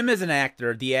 him as an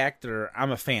actor, the actor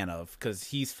I'm a fan of because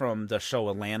he's from the show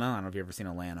Atlanta. I don't know if you've ever seen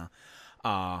Atlanta.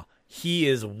 He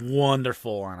is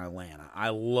wonderful on Atlanta. I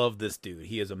love this dude.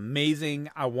 He is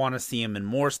amazing. I want to see him in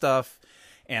more stuff,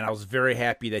 and I was very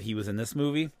happy that he was in this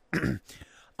movie.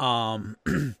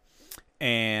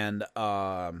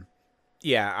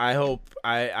 Yeah, I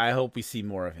hope we see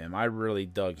more of him. I really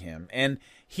dug him. And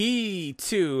he,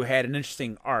 too, had an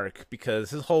interesting arc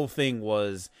because his whole thing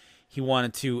was he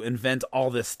wanted to invent all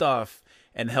this stuff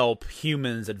and help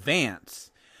humans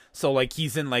advance. So, like,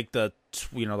 he's in, like, the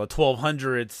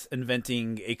 1200s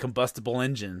inventing a combustible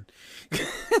engine.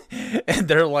 And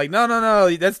they're like,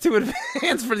 no, that's too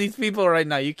advanced for these people right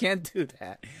now. You can't do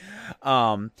that.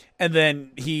 And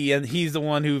then he's the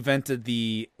one who invented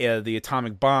the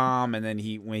atomic bomb, and then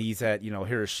when he's at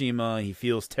Hiroshima, he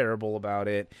feels terrible about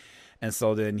it, and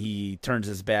so then he turns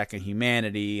his back on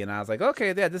humanity. And I was like,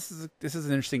 okay, yeah, this is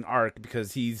an interesting arc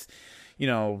because he's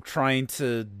trying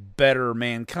to better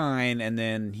mankind, and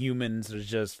then humans are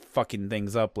just fucking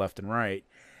things up left and right.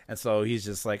 And so he's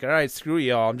just like, all right, screw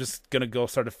y'all, I'm just gonna go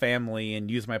start a family and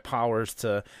use my powers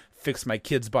to fix my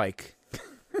kid's bike.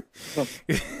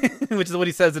 Which is what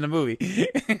he says in the movie.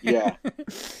 Yeah.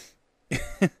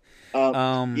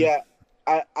 Yeah,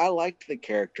 I liked the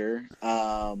character.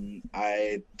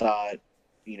 I thought,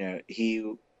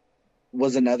 he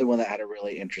was another one that had a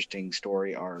really interesting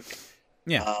story arc.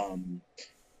 Yeah.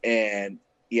 And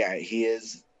yeah, he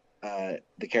is, the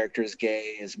character is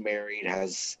gay, is married,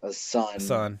 has a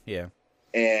son. Yeah.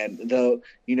 And though,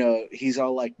 he's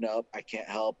all like, nope, I can't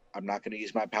help. I'm not going to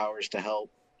use my powers to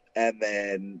help. And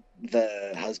then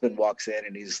the husband walks in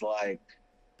and he's like,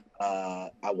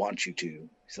 I want you to.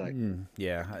 He's like,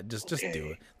 yeah, just do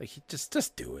it. Like,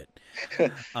 just do it.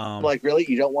 Like, really?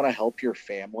 You don't want to help your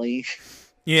family?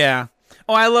 Yeah.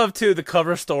 Oh, I love too the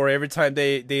cover story. Every time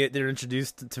they're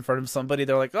introduced in front of somebody,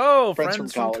 they're like, "Oh,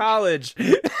 friends from college."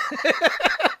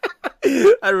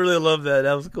 I really love that.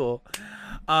 That was cool.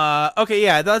 Okay,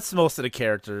 yeah, that's most of the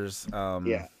characters.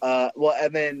 Yeah. Well,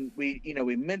 and then we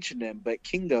mentioned him, but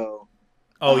Kingo.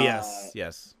 Oh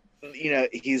yes.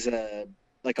 he's a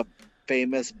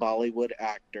famous Bollywood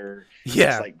actor.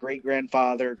 Yeah. It's like great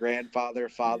grandfather,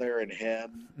 father, and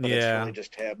him. But it's Yeah. really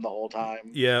just him the whole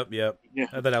time. Yep. Yeah. I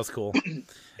thought that was cool.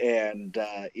 And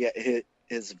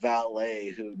his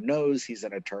valet, who knows he's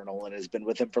an Eternal and has been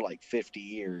with him for like 50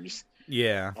 years.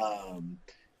 Yeah.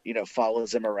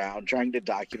 Follows him around trying to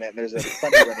document. And there's a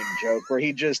funny running joke where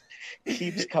he just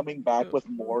keeps coming back with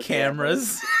more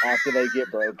cameras after they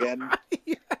get broken.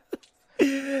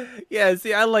 Yeah,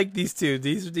 see, I like these two.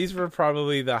 These were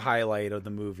probably the highlight of the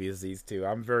movie. Is these two?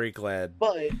 I'm very glad.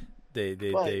 But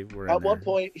they were. At one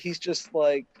point, he's just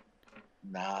like,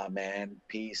 "Nah, man,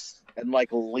 peace," and like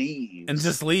leaves. And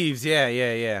just leaves.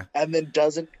 Yeah. And then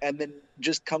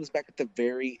just comes back at the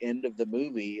very end of the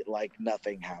movie like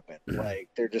nothing happened. Like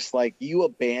they're just like, "You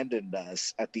abandoned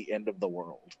us at the end of the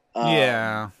world."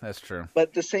 Yeah, that's true.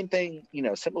 But the same thing,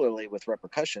 similarly with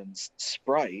Repercussions,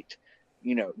 Sprite.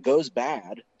 Goes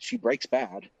bad. She breaks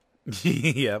bad.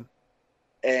 Yeah.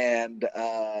 And,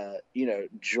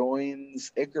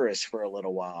 joins Icarus for a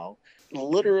little while.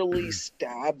 Literally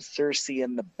stabs Cersei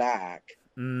in the back.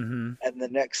 Mm-hmm. And the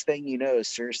next thing you know,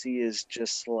 Cersei is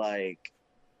just like,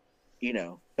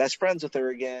 best friends with her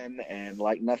again. And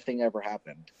like nothing ever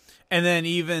happened. And then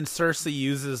even Cersei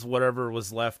uses whatever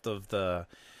was left of the...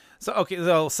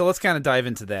 So let's kind of dive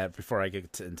into that before I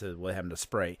get into what happened to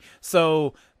Sprite.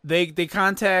 So they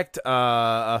contact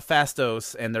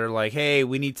Phastos and they're like, "Hey,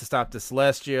 we need to stop the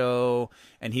Celestial."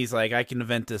 And he's like, "I can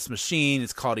invent this machine.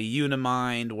 It's called a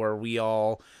Unimind, where we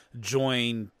all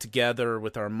join together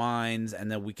with our minds,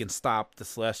 and then we can stop the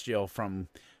Celestial from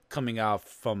coming out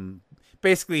from."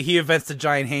 Basically, he invents a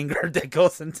giant hanger that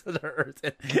goes into the Earth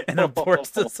and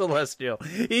aborts the Celestial.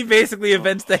 He basically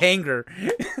invents the hanger.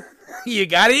 You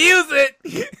gotta use it.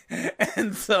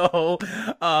 And so,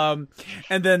 and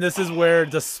then this is where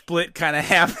the split kind of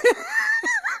happened.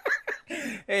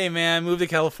 Hey man, move to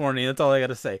California. That's all I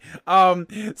gotta say.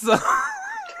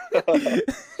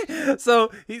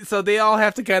 So they all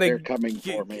have to kind of. They're coming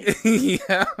for me.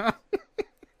 Yeah.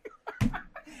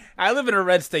 I live in a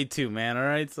red state too, man. All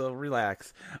right, so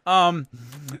relax.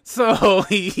 So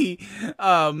he,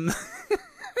 I'm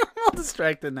all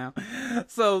distracted now.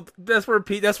 So that's where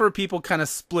people kind of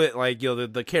split, like,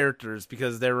 the characters,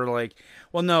 because they were like,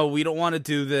 well, no, we don't want to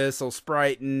do this. So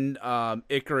Sprite and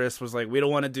Icarus was like, we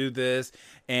don't want to do this,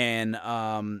 and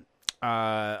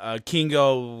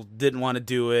Kingo didn't want to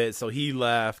do it, so he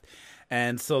left,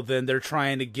 and so then they're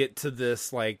trying to get to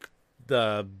this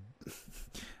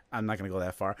I'm not gonna go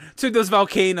that far, to this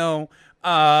volcano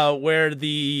where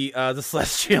the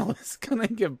Celestial is gonna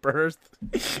give birth.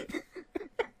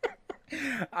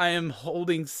 I am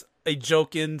holding a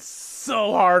joke in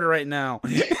so hard right now.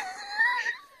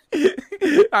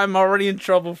 I'm already in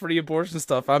trouble for the abortion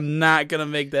stuff. I'm not gonna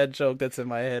make that joke that's in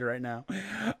my head right now.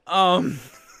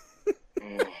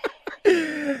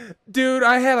 Dude,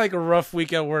 I had like a rough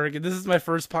week at work, and this is my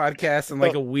first podcast in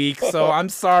like a week, so I'm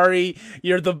sorry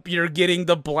you're getting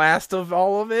the blast of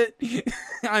all of it.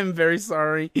 I'm very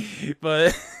sorry.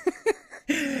 But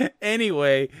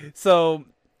anyway, so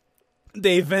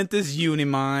they invent this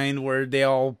Unimind where they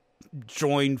all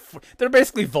join. They're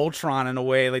basically Voltron in a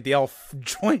way. Like they all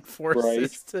join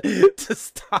forces to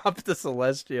stop the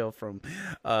Celestial from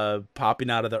popping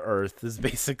out of the Earth. Is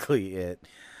basically it.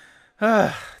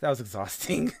 That was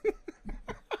exhausting.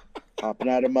 Popping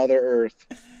out of Mother Earth.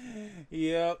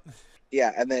 Yep.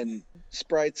 Yeah, and then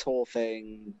Sprite's whole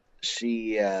thing,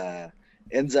 she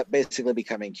ends up basically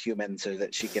becoming human so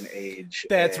that she can age.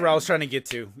 That's where I was trying to get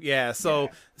to. Yeah, so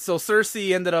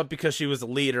Cersei ended up, because she was a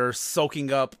leader,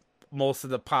 soaking up most of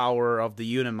the power of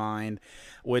the Unimind,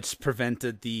 which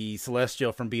prevented the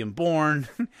Celestial from being born.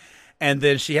 And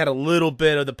then she had a little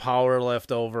bit of the power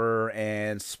left over,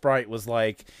 and Sprite was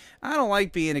like, I don't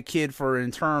like being a kid for an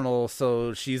Eternal,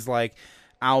 so she's like,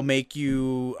 I'll make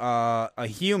you a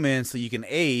human so you can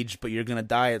age, but you're going to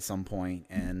die at some point.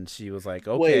 And she was like,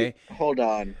 okay. Wait, hold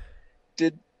on.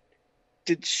 Did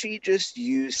she just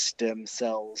use stem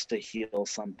cells to heal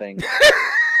something?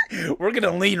 We're going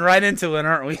to lean right into it,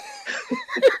 aren't we?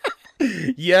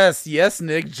 Yes,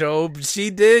 Nick, Job. She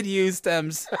did use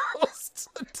stem cells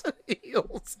to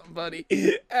heal somebody.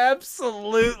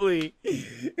 Absolutely.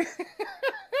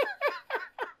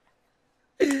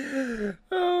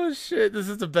 Oh shit, this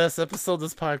is the best episode of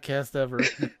this podcast ever.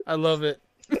 I love it.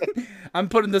 I'm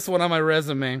putting this one on my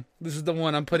resume. This is the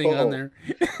one I'm putting on there.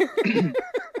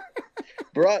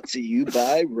 Brought to you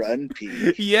by Run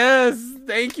P. Yes,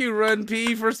 thank you, Run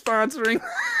P, for sponsoring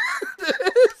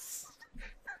this.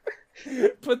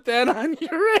 Put that on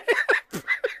your app.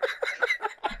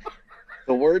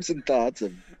 The words and thoughts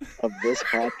of of this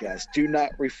podcast do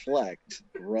not reflect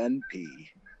Run P.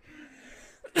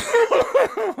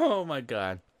 Oh my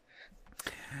god.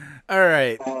 All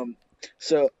right.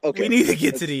 So okay, we need to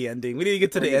get to the ending. We need to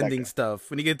get to the ending stuff.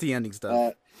 We need to get to the ending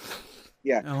stuff.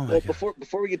 Yeah. Oh well,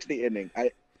 before we get to the ending,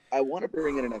 I want to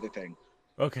bring in another thing.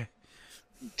 Okay.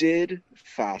 Did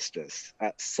Fastus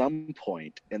at some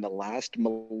point in the last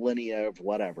millennia of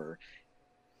whatever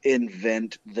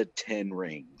invent the 10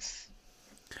 rings?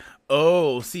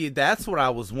 Oh, see, that's what I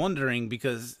was wondering,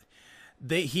 because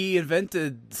he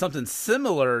invented something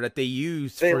similar that they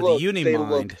used for the Unimind. They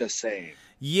look the same.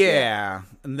 Yeah,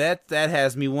 and that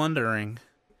has me wondering.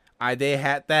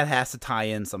 That has to tie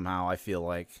in somehow. I feel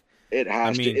like it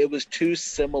has to. It was too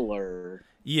similar.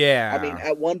 Yeah. I mean,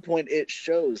 at one point it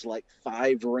shows like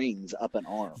 5 rings up an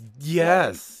arm.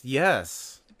 Yes, right?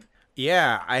 Yes.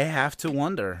 Yeah, I have to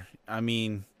wonder. I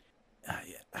mean,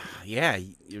 yeah.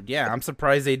 I'm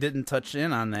surprised they didn't touch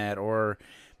in on that, or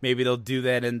maybe they'll do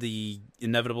that in the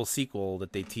inevitable sequel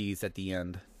that they teased at the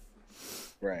end.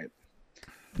 Right.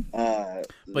 But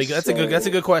that's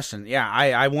a good question. Yeah,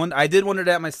 I did wonder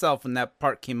that myself when that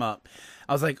part came up.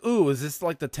 I was like, "Ooh, is this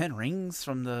like the 10 rings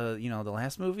from the the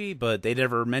last movie?" But they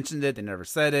never mentioned it. They never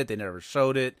said it. They never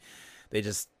showed it. They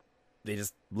just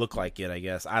look like it, I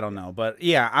guess. I don't know, but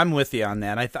yeah, I'm with you on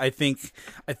that. I think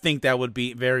that would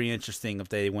be very interesting if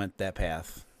they went that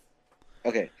path.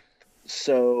 Okay,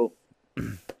 so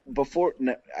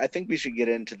I think we should get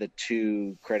into the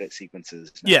 2 credit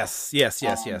sequences now.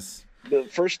 Yes.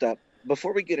 But first up,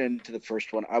 before we get into the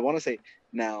first one, I want to say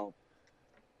now,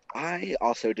 I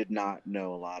also did not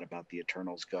know a lot about the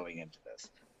Eternals going into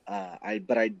this.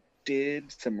 But I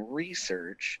did some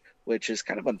research, which is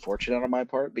kind of unfortunate on my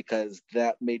part, because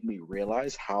that made me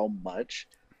realize how much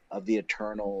of the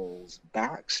Eternals'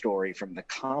 backstory from the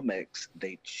comics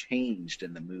they changed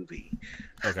in the movie.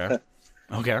 Okay.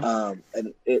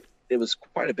 And it was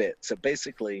quite a bit. So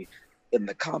basically, in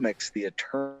the comics, the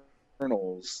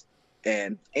Eternals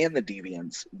and the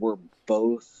Deviants were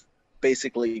both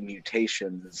basically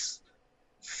mutations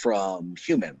from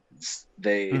humans.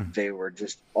 They were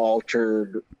just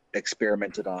altered,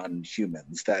 experimented on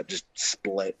humans that just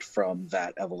split from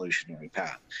that evolutionary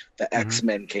path. The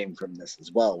X-Men came from this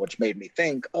as well, which made me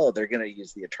think, oh, they're going to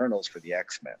use the Eternals for the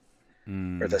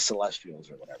X-Men or the Celestials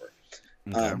or whatever.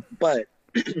 Okay. But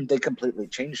they completely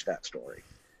changed that story,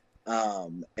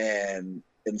 and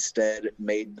instead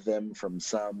made them from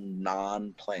some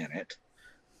non-planet.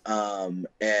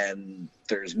 And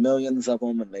there's millions of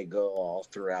them, and they go all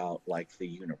throughout like the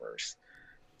universe.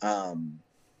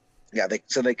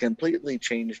 They completely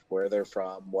changed where they're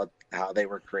from, how they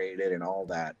were created, and all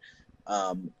that.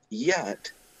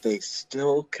 Yet they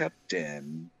still kept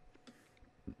in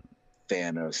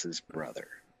Thanos' brother.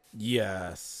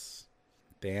 Yes,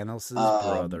 Thanos'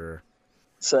 brother.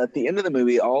 So at the end of the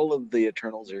movie, all of the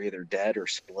Eternals are either dead or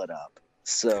split up.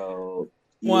 So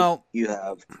you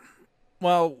have.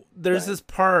 Well, there's this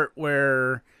part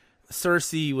where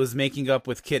Cersei was making up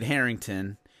with Kit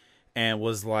Harington and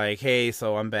was like, hey,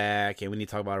 so I'm back and we need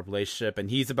to talk about our relationship.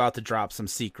 And he's about to drop some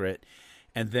secret.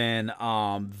 And then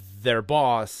their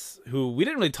boss, who we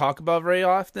didn't really talk about very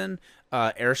often,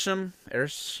 Arishem? I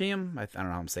don't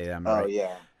know how I'm saying that. Oh, right.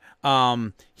 Yeah.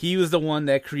 He was the one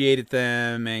that created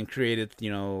them and created,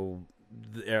 because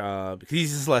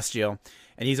he's a Celestial.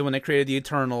 And he's the one that created the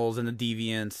Eternals and the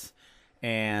Deviants.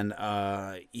 And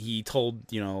he told,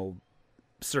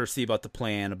 Cersei about the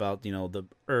plan, about, the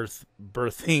Earth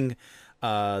birthing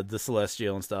the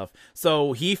Celestial and stuff.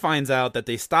 So he finds out that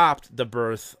they stopped the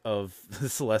birth of the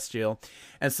Celestial.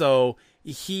 And so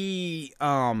he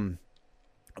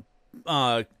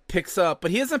picks up, but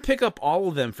he doesn't pick up all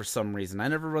of them for some reason. I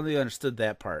never really understood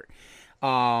that part.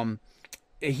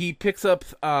 He picks up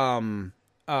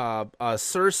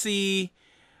Cersei,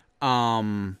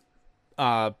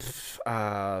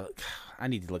 I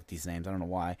need to look at these names. I don't know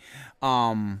why.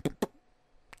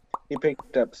 He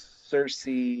picked up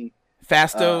Cersei,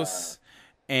 Phastos,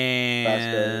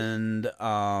 and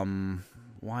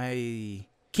why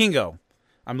Kingo.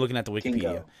 I'm looking at the Wikipedia.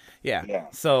 Kingo. Yeah.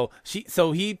 So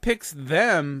he picks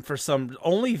them for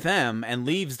only them, and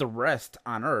leaves the rest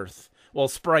on Earth. Well,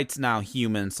 Sprite's now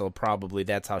human, so probably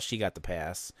that's how she got the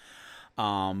pass.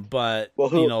 But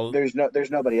there's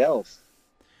nobody else.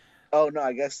 Oh no,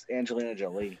 I guess Angelina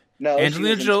Jolie. No,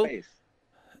 Angelina Jolie.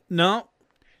 No.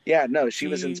 Yeah, no, she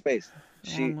was in space.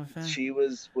 She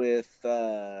was with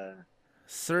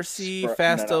Cersei,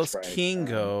 Phastos,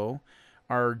 Kingo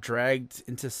are dragged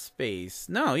into space.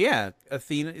 No, yeah,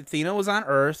 Athena was on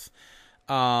Earth.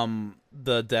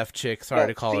 The deaf chick. Sorry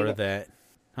to call her that.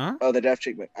 Huh? Oh, the deaf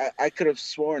chick. I could have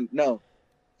sworn. No,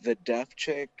 the deaf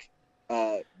chick,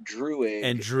 Druig,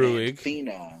 And Druig. and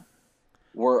Thena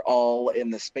were all in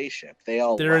the spaceship.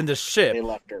 They're in the ship. They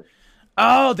left Earth.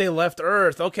 Oh, they left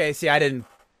Earth. Okay, see, I didn't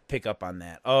pick up on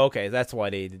that. Oh, okay, that's why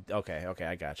they did. Okay,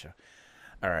 I gotcha.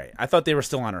 All right, I thought they were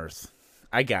still on Earth.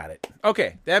 I got it.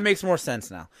 Okay, that makes more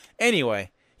sense now.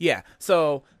 Anyway, yeah,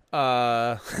 so,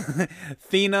 Thena,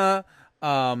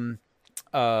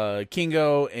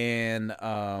 Kingo, and,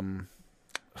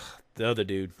 the other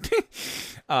dude,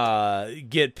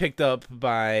 get picked up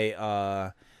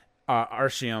by,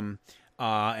 Arshium,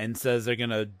 and says they're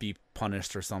gonna be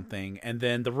punished or something, and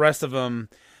then the rest of them,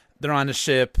 they're on the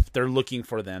ship, they're looking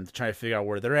for them to try to figure out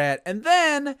where they're at, and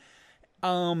then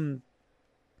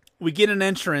we get an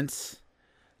entrance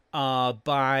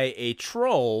by a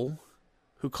troll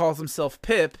who calls himself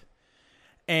Pip,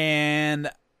 and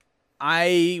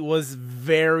I was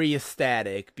very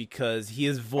ecstatic because he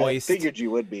is voiced. I figured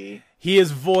you would be. He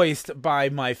is voiced by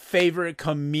my favorite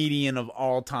comedian of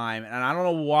all time, and I don't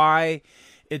know why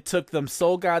it took them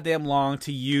so goddamn long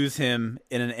to use him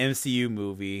in an MCU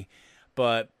movie,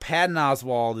 but Patton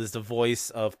Oswalt is the voice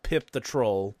of Pip the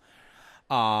Troll,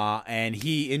 and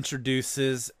he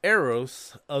introduces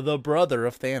Eros, the brother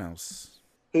of Thanos.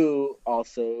 Who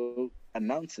also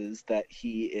announces that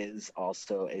he is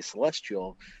also a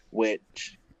Celestial,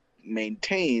 which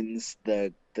maintains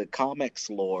the comics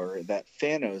lore that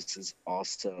Thanos is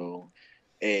also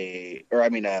an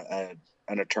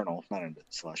Eternal, not a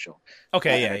Celestial.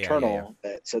 Okay, an Eternal.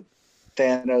 So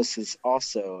Thanos is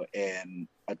also an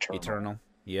Eternal.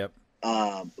 Yep.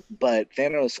 But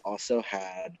Thanos also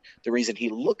had the reason he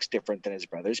looks different than his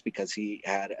brothers because he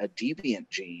had a deviant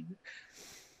gene.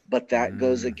 But that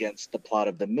goes against the plot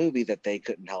of the movie that they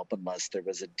couldn't help unless there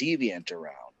was a deviant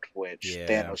around, which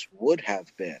Thanos would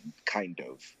have been, kind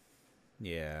of.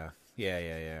 Yeah.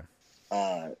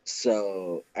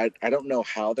 So I don't know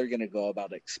how they're going to go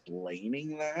about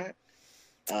explaining that.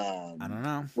 I don't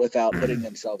know. Without putting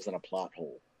themselves in a plot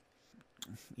hole.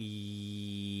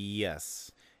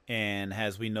 Yes. And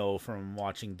as we know from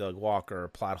watching Doug Walker,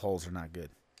 plot holes are not good.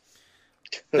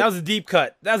 That was a deep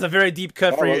cut. That was a very deep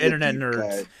cut for your internet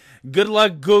nerds. Cut. Good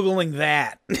luck Googling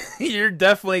that. You're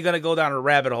definitely going to go down a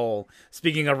rabbit hole.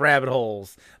 Speaking of rabbit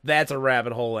holes, that's a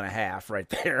rabbit hole and a half right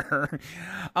there.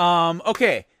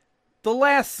 Okay. The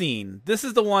last scene. This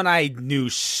is the one I knew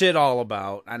shit all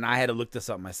about, and I had to look this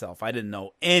up myself. I didn't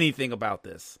know anything about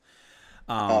this.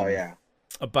 So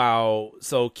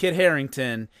Kit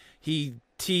Harington, he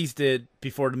teased it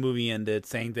before the movie ended,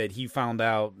 saying that he found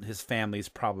out his family's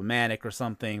problematic or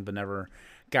something, but never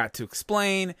got to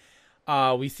explain.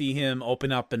 We see him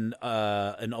open up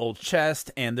an old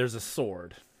chest, and there's a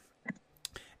sword.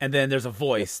 And then there's a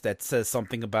voice that says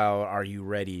something about, "Are you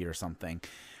ready?" or something.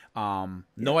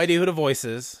 No idea who the voice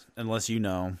is, unless you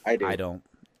know. I do. I don't.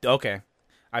 Okay.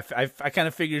 I kind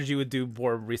of figured you would do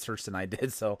more research than I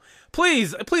did, so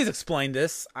please explain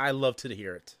this. I love to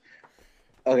hear it.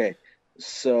 Okay.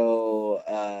 So,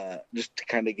 just to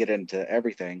kind of get into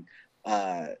everything,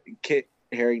 Kit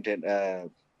Harington,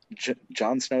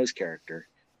 Jon Snow's character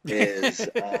is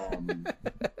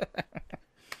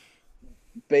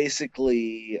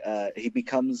basically he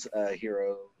becomes a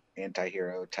hero,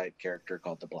 anti-hero type character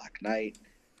called the Black Knight,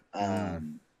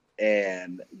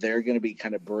 and they're going to be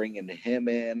kind of bringing him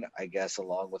in, I guess,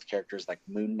 along with characters like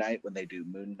Moon Knight when they do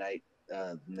Moon Knight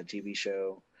in the TV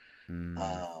show.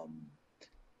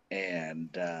 And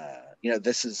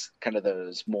this is kind of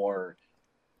those more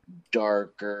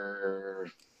darker,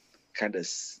 kind of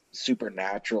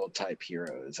supernatural type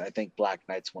heroes. I think Black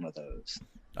Knight's one of those.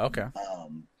 Okay.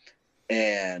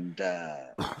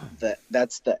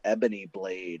 That's the Ebony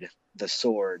Blade, the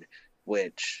sword,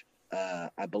 which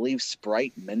I believe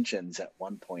Sprite mentions at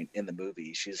one point in the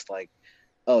movie. She's like,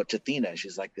 "Oh, to Athena,"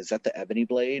 she's like, "Is that the Ebony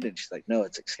Blade?" And she's like, "No,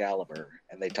 it's Excalibur."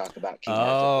 And they talk about King Arthur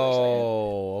for a second.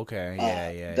 Okay.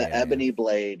 Yeah. The Ebony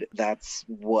Blade, that's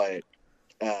what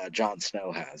Jon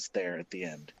Snow has there at the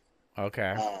end.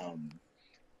 Okay.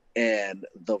 And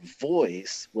the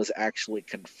voice was actually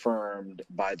confirmed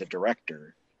by the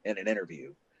director in an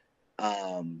interview.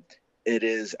 It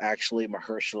is actually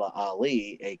Mahershala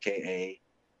Ali, aka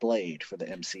Blade, for the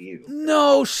MCU.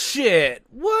 No shit.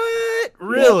 What?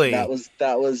 Really? Yeah,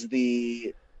 that was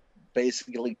the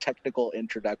basically technical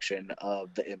introduction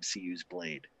of the MCU's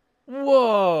Blade.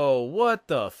 Whoa, what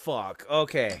the fuck?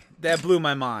 Okay, that blew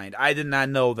my mind. I did not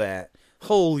know that.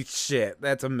 Holy shit,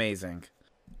 that's amazing.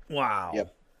 Wow.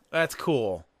 Yep. That's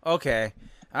cool. Okay.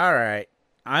 All right.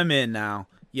 I'm in now.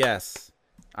 Yes.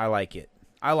 I like it.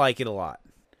 I like it a lot.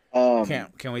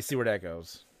 Can we see where that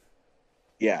goes?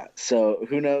 Yeah. So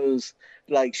who knows?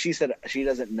 Like she said, she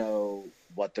doesn't know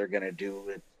what they're gonna do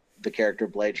with the character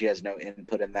Blade, she has no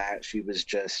input in that. She was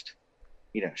just,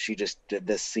 she just did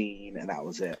this scene and that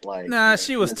was it. Like, Nah,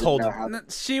 she was doesn't told. know how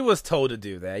She was told to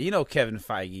do that. Kevin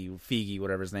Feige,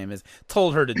 whatever his name is,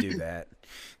 told her to do that.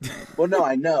 Well, no,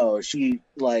 I know but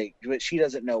she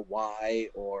doesn't know why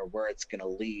or where it's gonna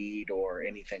lead or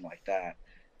anything like that.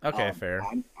 Okay, fair.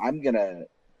 I'm gonna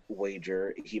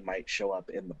wager he might show up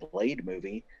in the Blade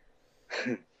movie.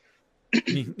 You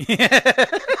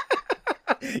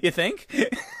think?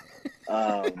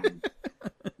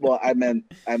 Well, I meant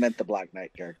the Black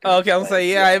Knight character. Oh, okay, I'll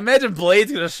say I imagine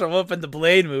Blade's gonna show up in the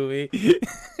Blade movie.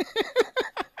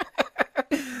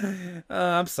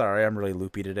 I'm sorry, I'm really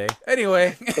loopy today.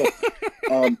 Anyway,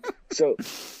 so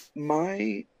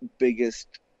my biggest,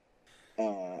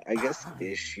 I guess,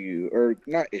 issue, or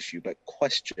not issue, but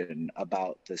question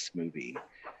about this movie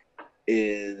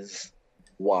is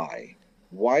why?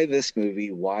 Why this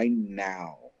movie? Why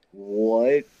now?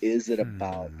 What is it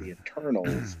about the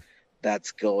Eternals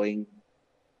that's going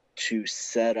to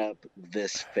set up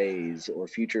this phase or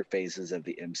future phases of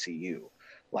the MCU?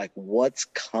 Like, what's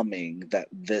coming that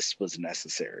this was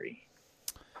necessary?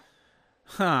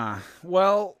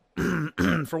 Well,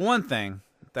 for one thing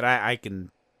that I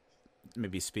can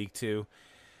maybe speak to,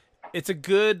 it's a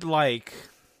good, like,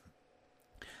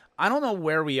 I don't know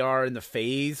where we are in the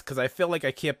phase, because I feel like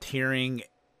I kept hearing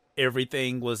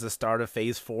everything was the start of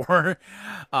phase 4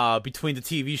 between the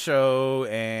TV show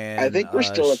and I think we're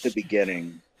still at the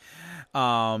beginning.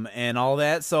 And all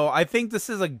that. So I think this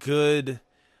is a good,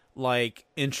 like,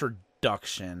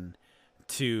 introduction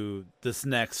to this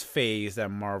next phase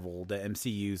that Marvel, the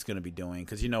MCU, is going to be doing.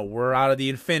 Because, we're out of the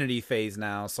Infinity phase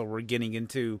now, so we're getting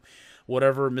into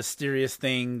whatever mysterious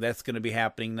thing that's going to be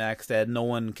happening next that no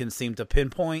one can seem to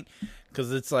pinpoint.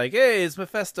 Because it's like, hey, is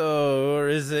Mephisto, or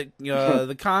is it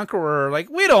the Conqueror? Like,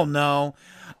 we don't know.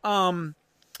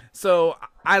 So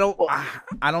I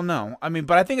don't know. I mean,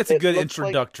 but I think it's a good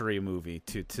introductory movie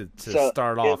to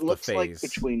start off the phase. It looks like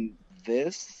between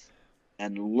this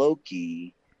and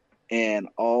Loki and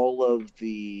all of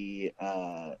the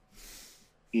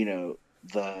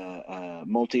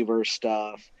multiverse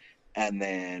stuff, and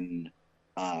then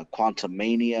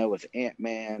Quantumania with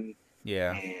Ant-Man.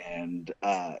 Yeah. And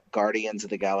Guardians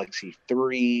of the Galaxy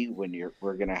 3, when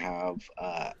we're gonna have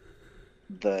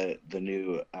the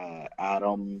new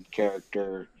Adam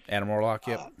character. Adam Warlock,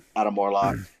 yep. Adam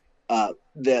Warlock.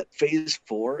 That phase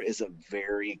 4 is a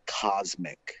very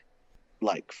cosmic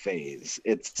like phase.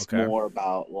 It's more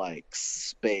about like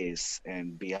space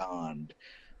and beyond.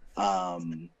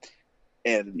 And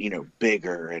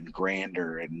bigger and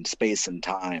grander and space and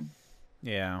time.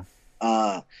 Yeah.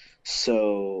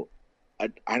 So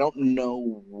I don't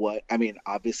know what, I mean,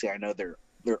 obviously I know they're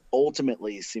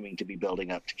ultimately seeming to be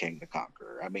building up to King the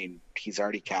Conqueror. I mean, he's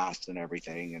already cast and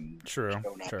everything and shown up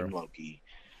in Loki.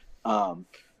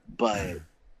 But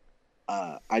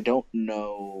I don't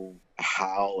know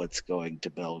how it's going to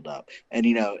build up. And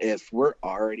if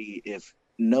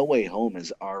No Way Home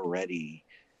is already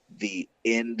the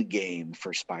end game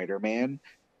for Spider-Man,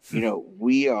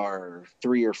 we are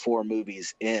 3 or 4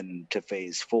 movies into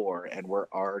phase 4 and we're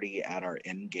already at our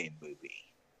end game movie.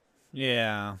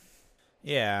 Yeah.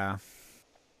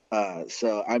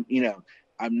 So I'm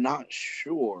not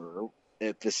sure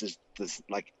if this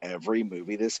like every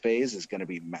movie this phase is going to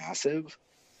be massive,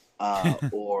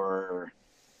 or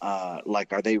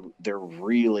like they're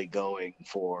really going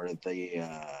for the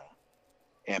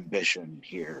ambition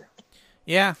here.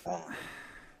 Yeah.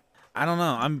 I don't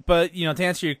know. But to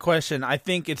answer your question, I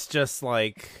think it's just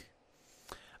like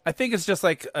I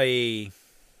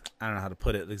don't know how to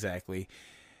put it exactly.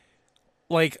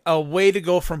 Like a way to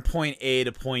go from point A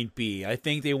to point B. I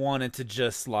think they wanted to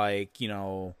just like,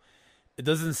 it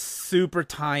doesn't super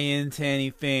tie into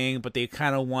anything, but they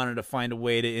kind of wanted to find a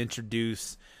way to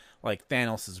introduce like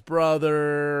Thanos'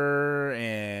 brother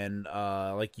and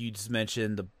like you just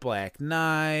mentioned, the Black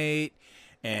Knight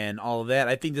and all of that.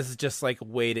 I think this is just like a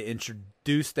way to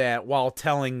introduce that while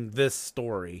telling this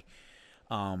story.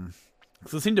 So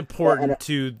it seemed important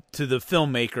to the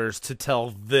filmmakers to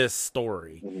tell this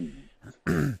story.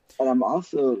 And I'm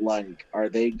also like, are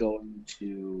they going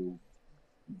to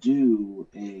do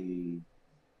a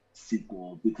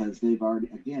sequel? Because they've already,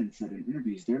 again, said in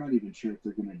interviews, they're not even sure if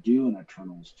they're going to do an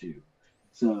Eternals 2.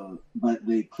 So, but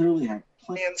they clearly have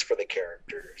plans for the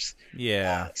characters.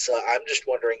 Yeah. So I'm just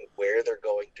wondering where they're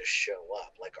going to show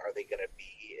up. Like, are they going to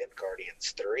be in Guardians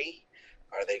 3?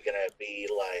 Are they going to be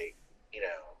like,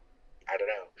 I don't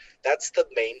know. That's the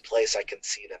main place I can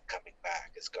see them coming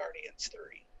back is Guardians 3.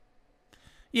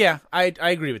 Yeah, I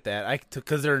agree with that.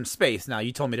 Because they're in space now.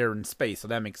 You told me they're in space, so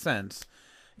that makes sense.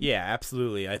 Yeah,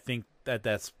 absolutely. I think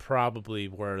that's probably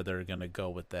where they're gonna go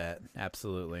with that.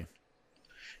 Absolutely.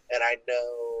 And I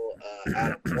know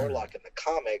Adam Warlock in the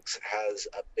comics has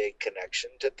a big connection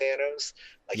to Thanos.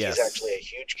 Like, Yes. he's actually a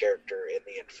huge character in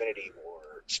the Infinity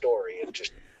War story. It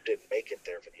just didn't make it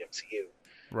there for the MCU.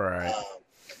 Right.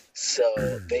 So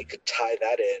they could tie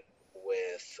that in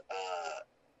with,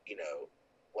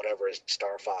 whatever his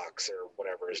Star Fox or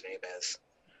whatever his name is,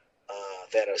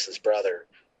 Thanos' brother.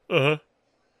 Uh-huh.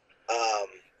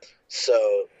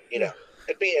 So,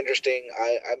 it'd be interesting.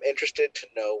 I'm interested to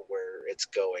know where it's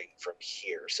going from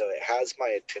here. So it has my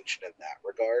attention in that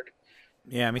regard.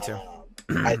 Yeah, me too.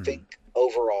 I think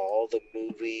overall the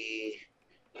movie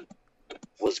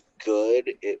was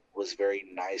good. It was very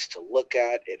nice to look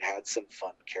at. It had some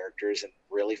fun characters and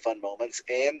really fun moments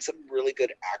and some really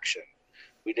good action.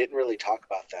 We didn't really talk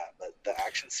about that, but the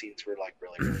action scenes were like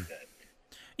really, really good.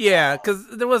 Yeah, because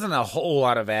there wasn't a whole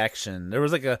lot of action. There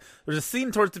was a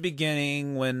scene towards the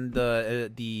beginning when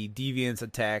the deviants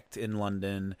attacked in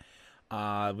London.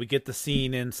 We get the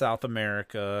scene in South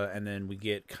America, and then we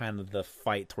get kind of the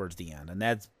fight towards the end, and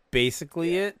that's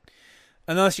basically it.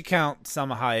 Unless you count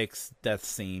Salma Hayek's death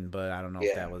scene, but I don't know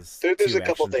if that was. There's too a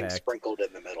couple things action-packed. sprinkled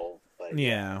in the middle, but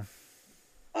Yeah.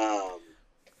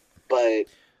 But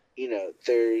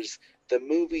there's the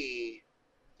movie.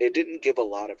 It didn't give a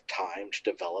lot of time to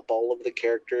develop all of the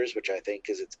characters, which I think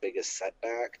is its biggest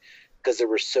setback, because there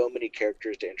were so many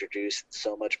characters to introduce,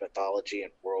 so much mythology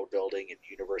and world building and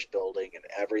universe building and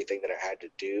everything that it had to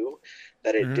do,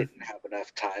 that it didn't have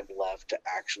enough time left to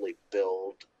actually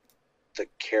build the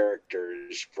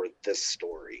characters for this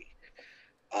story,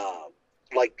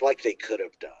 like they could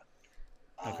have done.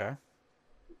 Okay.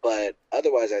 But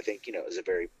otherwise, I think it was a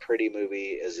very pretty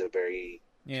movie, is a very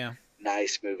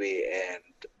nice movie, and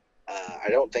I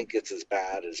don't think it's as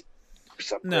bad as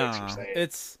some critics are saying.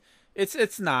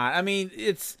 It's not. I mean,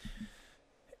 it's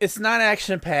not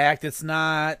action packed. It's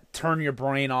not turn your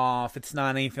brain off. It's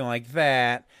not anything like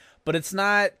that. But it's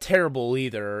not terrible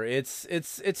either. It's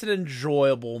an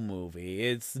enjoyable movie.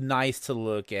 It's nice to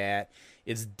look at.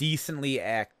 It's decently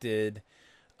acted.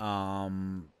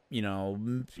 Some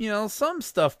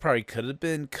stuff probably could have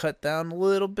been cut down a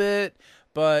little bit,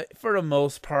 but for the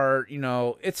most part,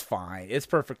 it's fine. It's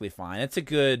perfectly fine. It's a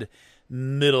good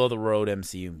middle of the road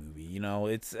MCU movie.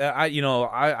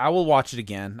 I will watch it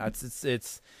again.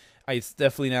 It's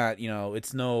definitely not,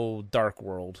 it's no Dark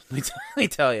World. Let me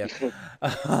tell you,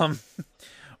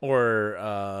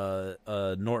 or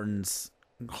Norton's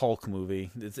Hulk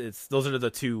movie. It's those are the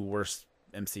two worst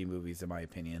MCU movies in my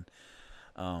opinion.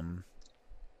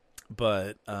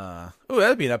 But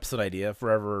that'd be an episode idea.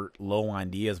 Forever low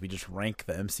ideas. We just rank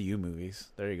the MCU movies.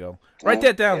 There you go. Write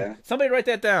that down. Yeah. Somebody write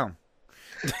that down.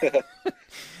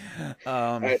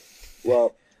 All right.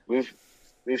 Well, we've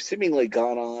seemingly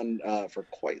gone on for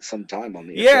quite some time on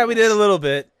the. Yeah, we did a little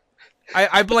bit.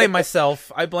 I blame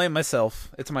myself.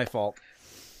 It's my fault.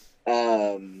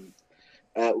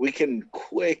 We can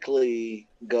quickly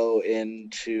go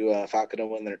into Falcon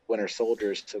and Winter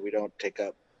Soldiers, so we don't take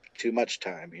up too much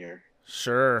time here.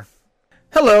 Sure.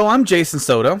 Hello, I'm Jason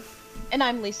Soto. And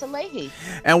I'm Lisa Leahy.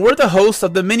 And we're the hosts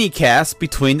of the minicast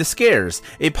Between the Scares,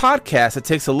 a podcast that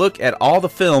takes a look at all the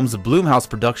films Blumhouse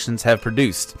Productions have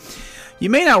produced. You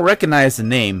may not recognize the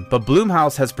name, but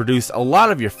Blumhouse has produced a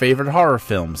lot of your favorite horror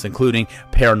films, including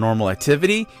Paranormal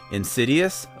Activity,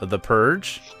 Insidious, The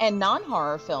Purge, and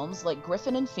non-horror films like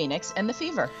Griffin and Phoenix and The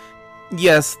Fever.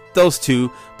 Yes, those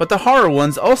two, but the horror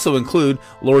ones also include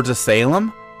Lords of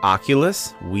Salem,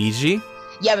 Oculus, Ouija.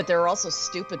 Yeah, but there are also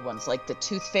stupid ones like The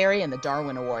Tooth Fairy and the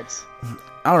Darwin Awards.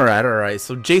 All right.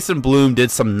 So Jason Blum did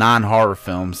some non-horror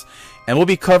films, and we'll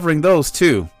be covering those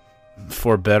too,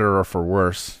 for better or for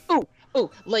worse. Ooh,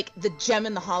 like the Gem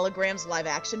and the Holograms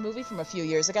live-action movie from a few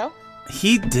years ago.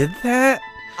 He did that?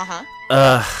 Uh-huh.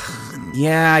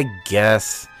 Yeah, I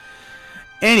guess.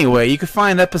 Anyway, you can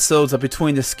find episodes of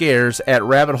Between the Scares at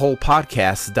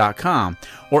rabbitholepodcasts.com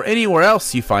or anywhere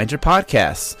else you find your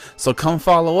podcasts. So come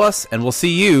follow us and we'll see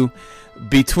you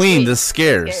Between the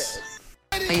Scares.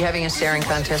 Are you having a staring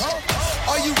contest?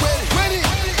 Are you ready? Ready?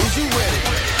 Is you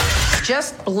ready?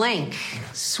 Just blink.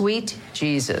 Sweet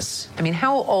Jesus. I mean,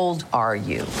 how old are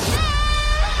you?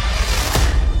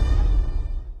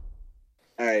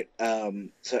 All right.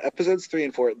 So episodes 3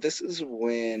 and 4, this is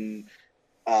when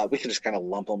we can just kind of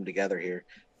lump them together here.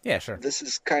 Yeah, sure. This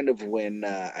is kind of when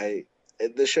the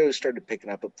show started picking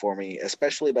up for me,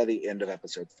 especially by the end of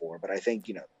episode 4. But I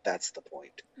think, that's the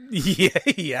point.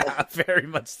 Yeah, very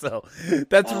much so.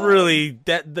 That's really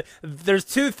that. There's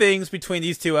two things between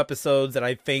these two episodes that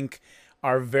I think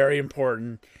are very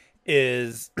important.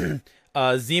 Is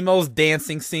Zemo's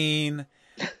dancing scene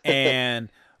and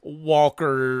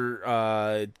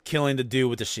Walker killing the dude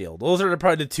with the shield. Those are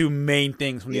probably the two main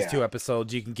things from these two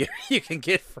episodes you can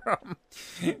get from.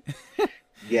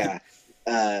 Yeah.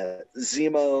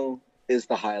 Zemo is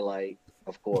the highlight,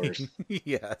 of course.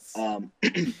 Yes.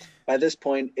 By this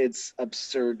point, it's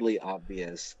absurdly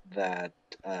obvious that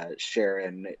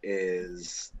Sharon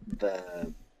is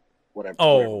the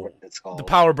whatever it's called. The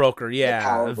power broker. Yeah. The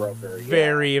power broker.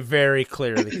 Very, very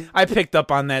clearly. I picked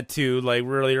up on that too, like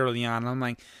really early on. I'm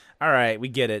like, all right, we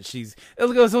get it. It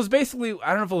was basically, I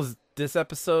don't know if it was this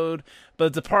episode, but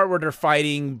it's the part where they're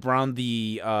fighting around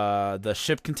the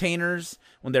ship containers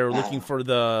when they were looking for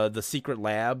the secret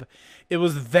lab. It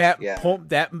was that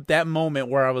that moment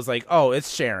where I was like, oh,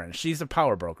 it's Sharon. She's a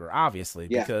power broker, obviously,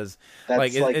 because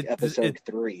that's like episode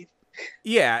 3.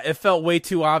 Yeah, it felt way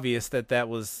too obvious that it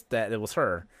was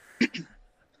her.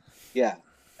 Yeah,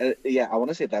 I want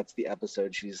to say that's the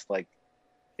episode she's like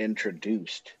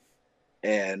introduced,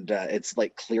 and it's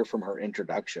like clear from her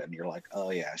introduction. You're like,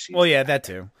 oh yeah, she's. Well, yeah, that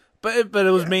too. But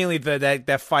it was mainly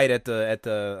that fight at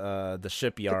the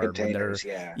shipyard when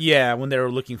when they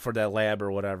were looking for that lab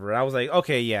or whatever. I was like,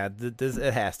 okay, yeah,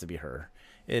 it has to be her.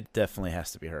 It definitely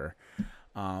has to be her.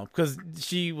 Because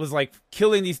she was like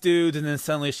killing these dudes, and then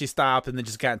suddenly she stopped, and then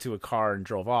just got into a car and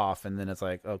drove off. And then it's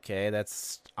like, okay,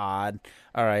 that's odd.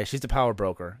 All right, she's the power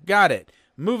broker. Got it.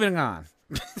 Moving on.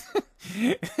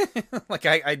 Like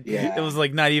it was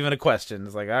like not even a question.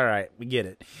 It's like, all right, we get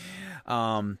it.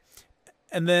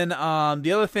 And then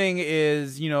the other thing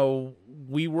is,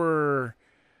 we were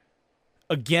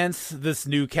against this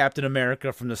new Captain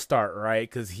America from the start, right?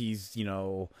 Because he's,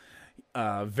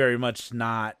 very much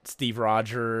not Steve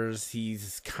Rogers.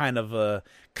 He's kind of a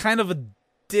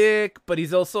dick, but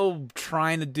he's also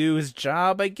trying to do his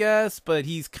job, I guess. But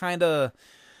he's kind of,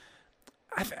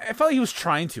 I felt like he was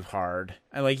trying too hard.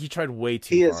 He tried way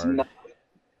too hard. He is not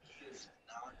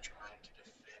trying to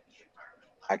defend the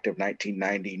Environmental Act of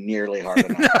 1990 nearly hard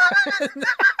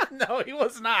enough. No, he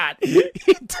was not. He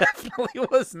definitely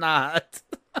was not.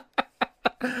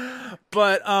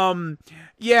 But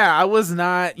yeah, I was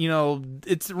not,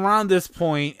 it's around this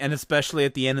point, and especially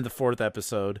at the end of the 4th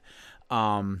episode,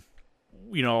 I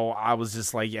was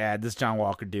just like, yeah, this John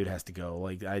Walker dude has to go.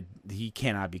 Like, he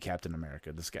cannot be Captain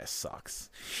America. This guy sucks.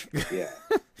 Yeah.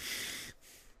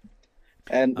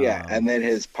 And and then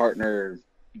his partner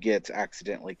gets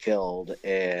accidentally killed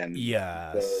and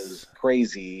goes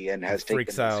crazy and has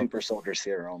taken the super soldier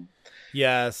serum.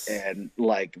 Yes. And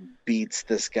beats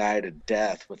this guy to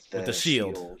death with the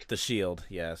shield. The shield,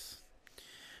 yes.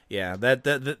 Yeah, that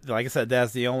like I said,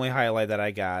 that's the only highlight that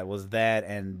I got was that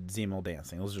and Zemo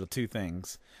dancing. Those are the two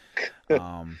things.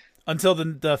 Until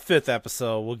the 5th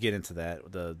episode, we'll get into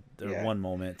that. The one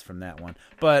moment from that one.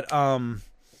 But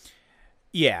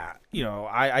yeah,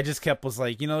 I just was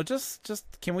like,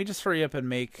 just can we just hurry up and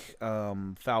make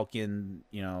Falcon,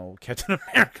 Captain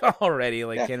America already?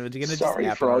 Like, can it just sorry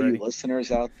happen for all already? you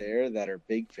listeners out there that are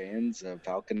big fans of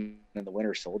Falcon and the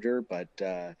Winter Soldier, but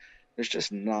there's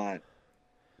just not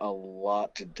a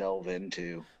lot to delve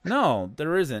into. No,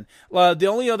 there isn't. The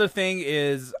only other thing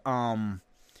is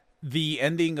the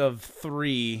ending of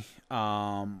 3,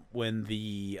 when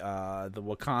the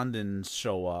Wakandans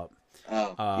show up.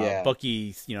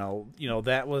 Bucky,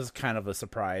 that was kind of a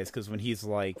surprise because when he's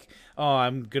like, "Oh,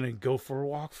 I'm gonna go for a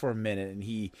walk for a minute," and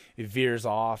he veers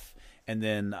off, and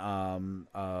then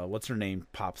what's her name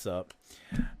pops up,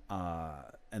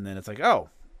 and then it's like, "Oh,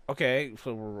 okay,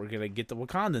 so we're gonna get the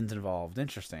Wakandans involved."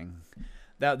 Interesting.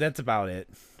 That's about it.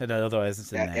 Otherwise,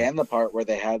 it's in that. And the part where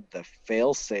they had the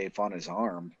failsafe on his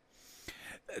arm.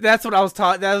 That's what I was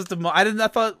taught. That was I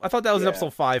thought that was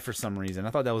episode 5 for some reason. I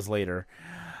thought that was later.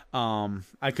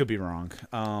 I could be wrong.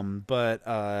 But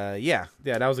yeah,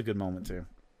 that was a good moment too.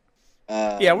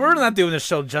 Yeah, we're not doing this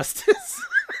show justice.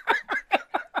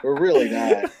 We're really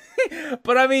not.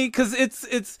 But I mean, because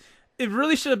it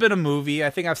really should have been a movie. I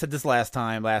think I've said this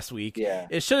last week. Yeah.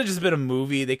 It should have just been a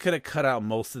movie. They could have cut out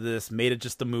most of this, made it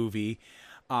just a movie.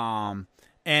 And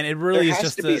it really there is has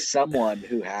just to be someone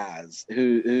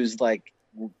who's like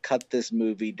cut this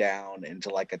movie down into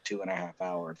like a 2.5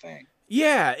 hour thing.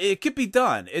 Yeah, it could be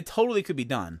done. It totally could be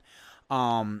done.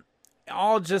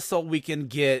 All just so we can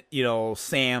get,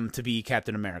 Sam to be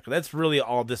Captain America. That's really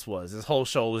all this was. This whole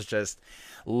show was just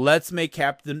let's make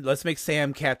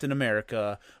Sam Captain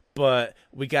America, but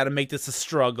we got to make this a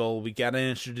struggle. We got to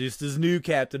introduce this new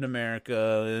Captain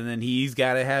America, and then he's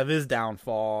got to have his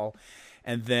downfall,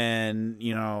 and then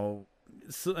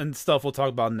and stuff we'll talk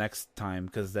about next time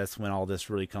because that's when all this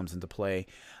really comes into play.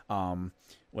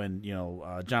 When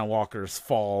John Walker's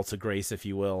fall to grace, if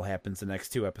you will, happens the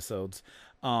next 2 episodes.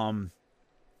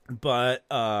 But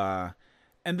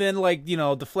and then like, you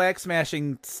know, the flag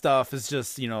smashing stuff is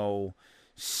just, you know,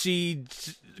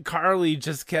 Carly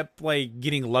just kept like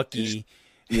getting lucky.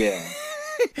 Yeah.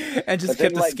 And just but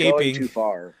then, kept like, escaping going too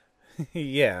far.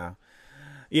 Yeah.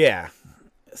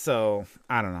 So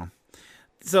I don't know.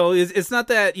 So it's not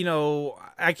that, you know,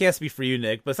 I can't speak for you,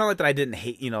 Nick, but it's not like that I didn't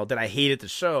hate, you know, that I hated the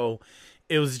show.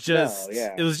 It was just,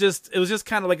 it was just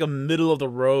kind of like a middle of the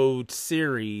road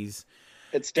series.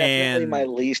 It's definitely my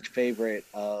least favorite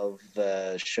of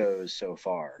the shows so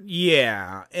far.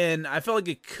 Yeah, and I felt like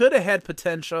it could have had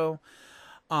potential,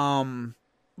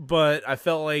 but I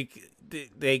felt like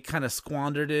they kind of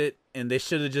squandered it, and they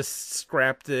should have just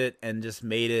scrapped it and just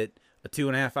made it a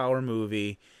 2.5-hour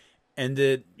movie.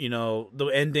 Ended, you know, the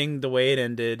ending the way it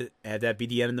ended, had that be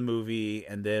the end of the movie,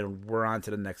 and then we're on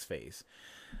to the next phase.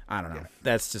 I don't know. Yeah.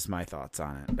 That's just my thoughts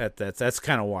on it. That's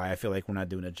kind of why I feel like we're not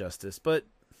doing it justice. But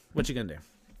what you gonna do?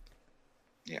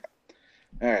 Yeah.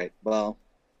 All right. Well,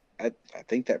 I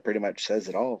think that pretty much says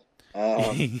it all.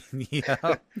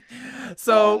 Yeah.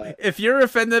 So if you're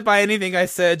offended by anything I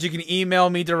said, you can email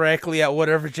me directly at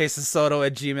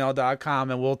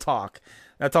whateverjasonsoto@gmail.com and we'll talk.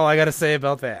 That's all I got to say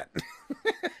about that.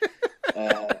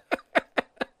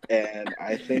 And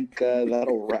I think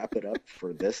that'll wrap it up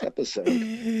for this episode.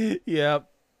 Yep.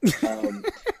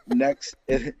 Next,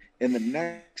 in the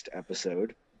next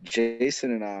episode,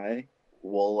 Jason and I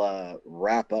will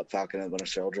wrap up Falcon and the Winter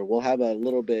Soldier. We'll have a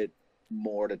little bit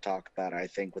more to talk about, I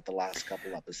think, with the last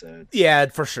couple episodes. Yeah,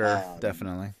 for sure.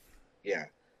 Definitely. Yeah.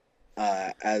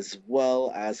 As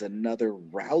well as another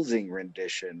rousing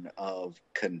rendition of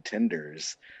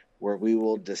Contenders, where we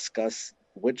will discuss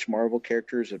which Marvel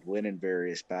characters would win in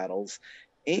various battles.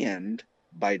 And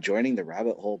by joining the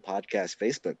Rabbit Hole Podcast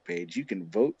Facebook page, you can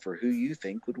vote for who you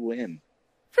think would win.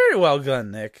 Very well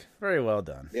done, Nick. Very well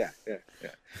done. Yeah.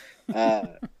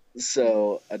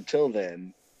 So until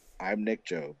then, I'm Nick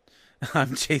Job.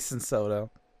 I'm Jason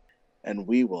Soto. And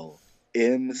we will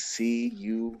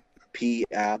MCUP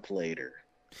app later.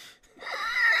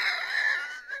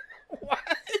 What?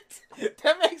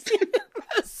 That makes even no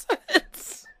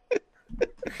sense.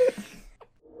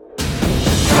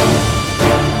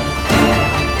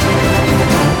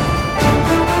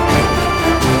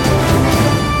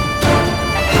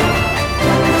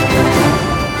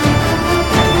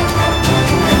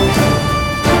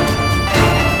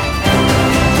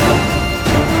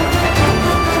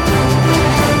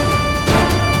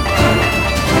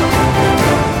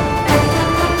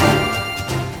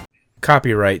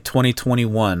 Copyright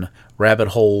 2021 Rabbit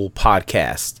Hole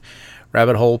Podcast.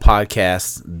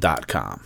 RabbitHolePodcast.com.